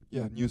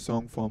new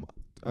song from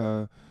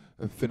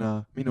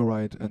Finna, Mino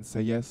Riot, and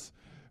Say Yes.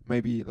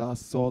 Maybe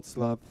last thoughts,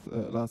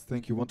 last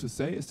thing you want to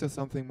say. Is there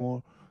something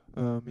more,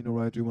 Mino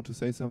Riot? Do you want to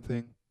say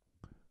something?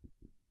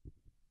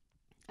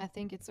 I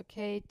think it's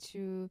okay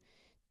to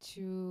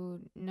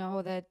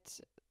know that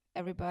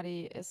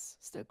everybody is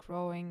still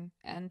growing,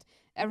 and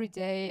every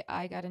day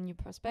I got a new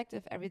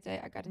perspective. Every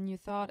day I got a new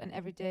thought, and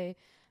every day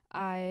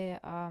I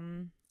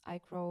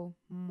grow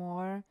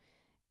more.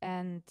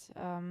 And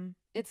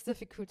it's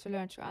difficult to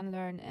learn to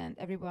unlearn, and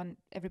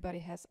everybody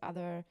has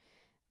other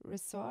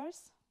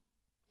resource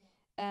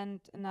and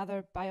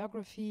another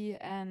biography,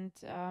 and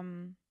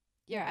I'm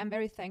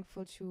very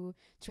thankful to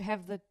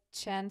have the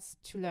chance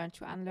to learn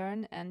to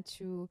unlearn and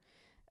to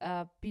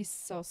be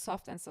so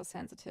soft and so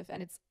sensitive.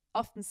 And it's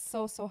often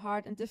so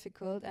hard and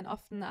difficult, and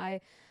often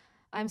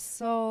I'm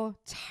so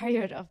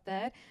tired of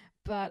that,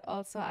 but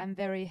also I'm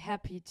very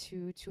happy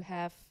to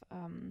have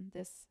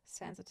this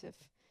sensitive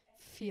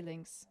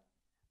feelings.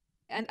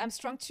 And I'm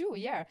strong too,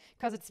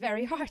 because it's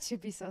very hard to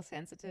be so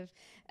sensitive.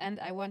 And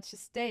I want to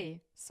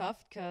stay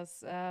soft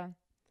because,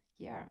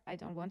 I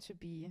don't want to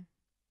be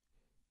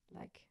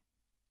like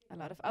a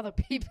lot of other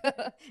people,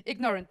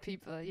 ignorant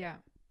people. Yeah,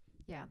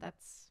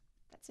 that's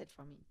it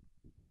for me.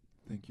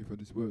 Thank you for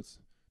these words.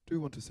 Do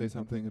you want to say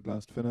something at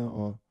last, Finna,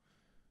 or?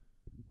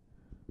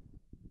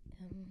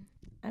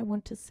 I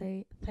want to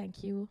say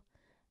thank you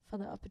for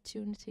the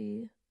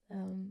opportunity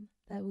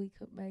that we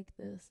could make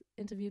this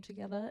interview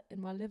together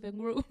in my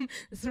living room.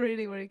 It's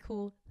really, really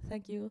cool.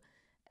 Thank you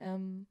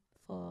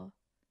for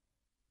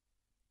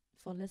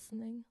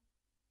listening.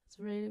 It's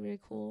really, really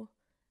cool.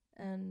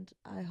 And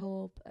I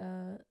hope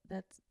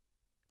that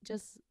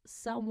just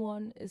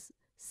someone is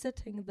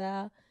sitting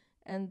there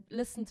and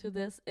listen to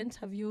this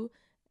interview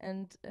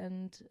and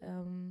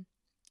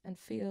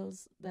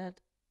feels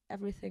that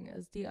everything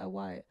is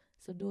DIY.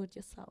 So do it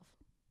yourself.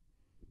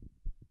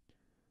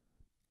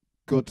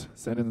 Good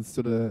sentence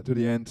to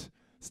the end.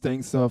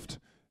 Staying soft,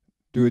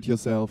 do it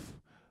yourself,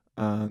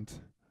 and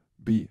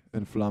be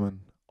In.Flammen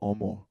or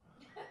more.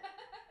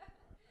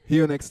 See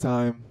you next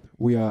time.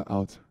 We are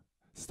out.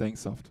 Staying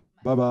soft.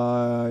 Bye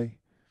bye.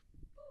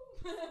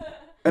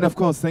 And of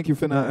course, thank you,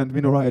 Finna and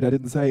Mino Riot. I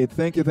didn't say it.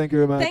 Thank you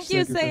very much. Thank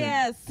you, Say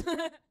Yes.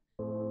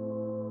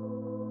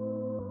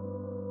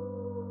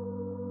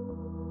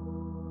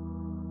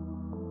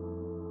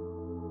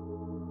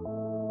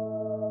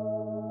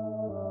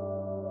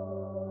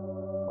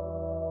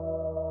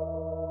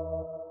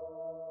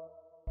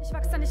 Ich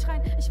wachs da nicht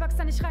rein, ich wachs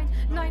da nicht rein.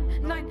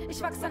 Nein, ich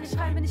wachs da nicht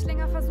rein. Wenn ich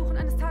länger versuchen,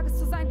 eines Tages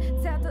zu sein.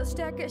 Zärte ist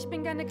Stärke, ich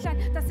bin gerne klein.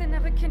 Das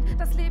innere Kind,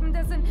 das Leben,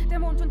 der Sinn. Der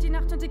Mond und die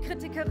Nacht und die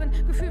Kritikerin.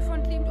 Gefühl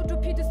von liebend,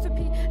 Utopie,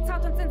 Dystopie.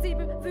 Zart und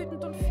sensibel,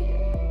 wütend und viel.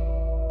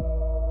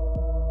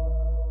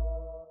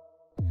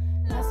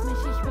 Lass mich,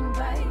 ich bin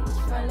weich,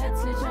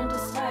 verletzlich und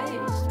es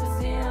reicht. Bis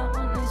hier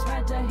und nicht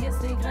weiter, hier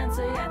ist die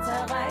Grenze jetzt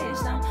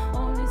erreicht. I'm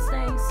only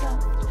staying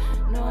soft,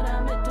 nur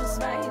damit du's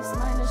weißt.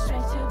 Meine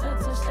Schwäche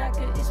wird zur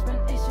Stärke, ich bin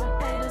ich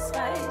und ey, das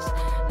reicht.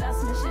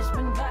 Lass mich, ich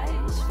bin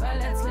weich,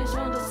 verletzlich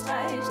und es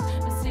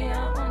reicht. Bis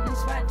hier und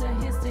nicht weiter,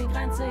 hier ist die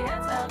Grenze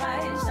jetzt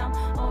erreicht. I'm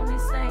only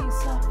staying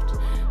soft,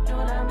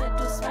 nur damit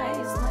du's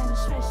weißt. Meine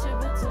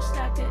Schwäche wird zur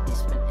Stärke,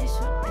 ich bin ich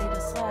und ey,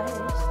 das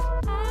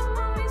reicht.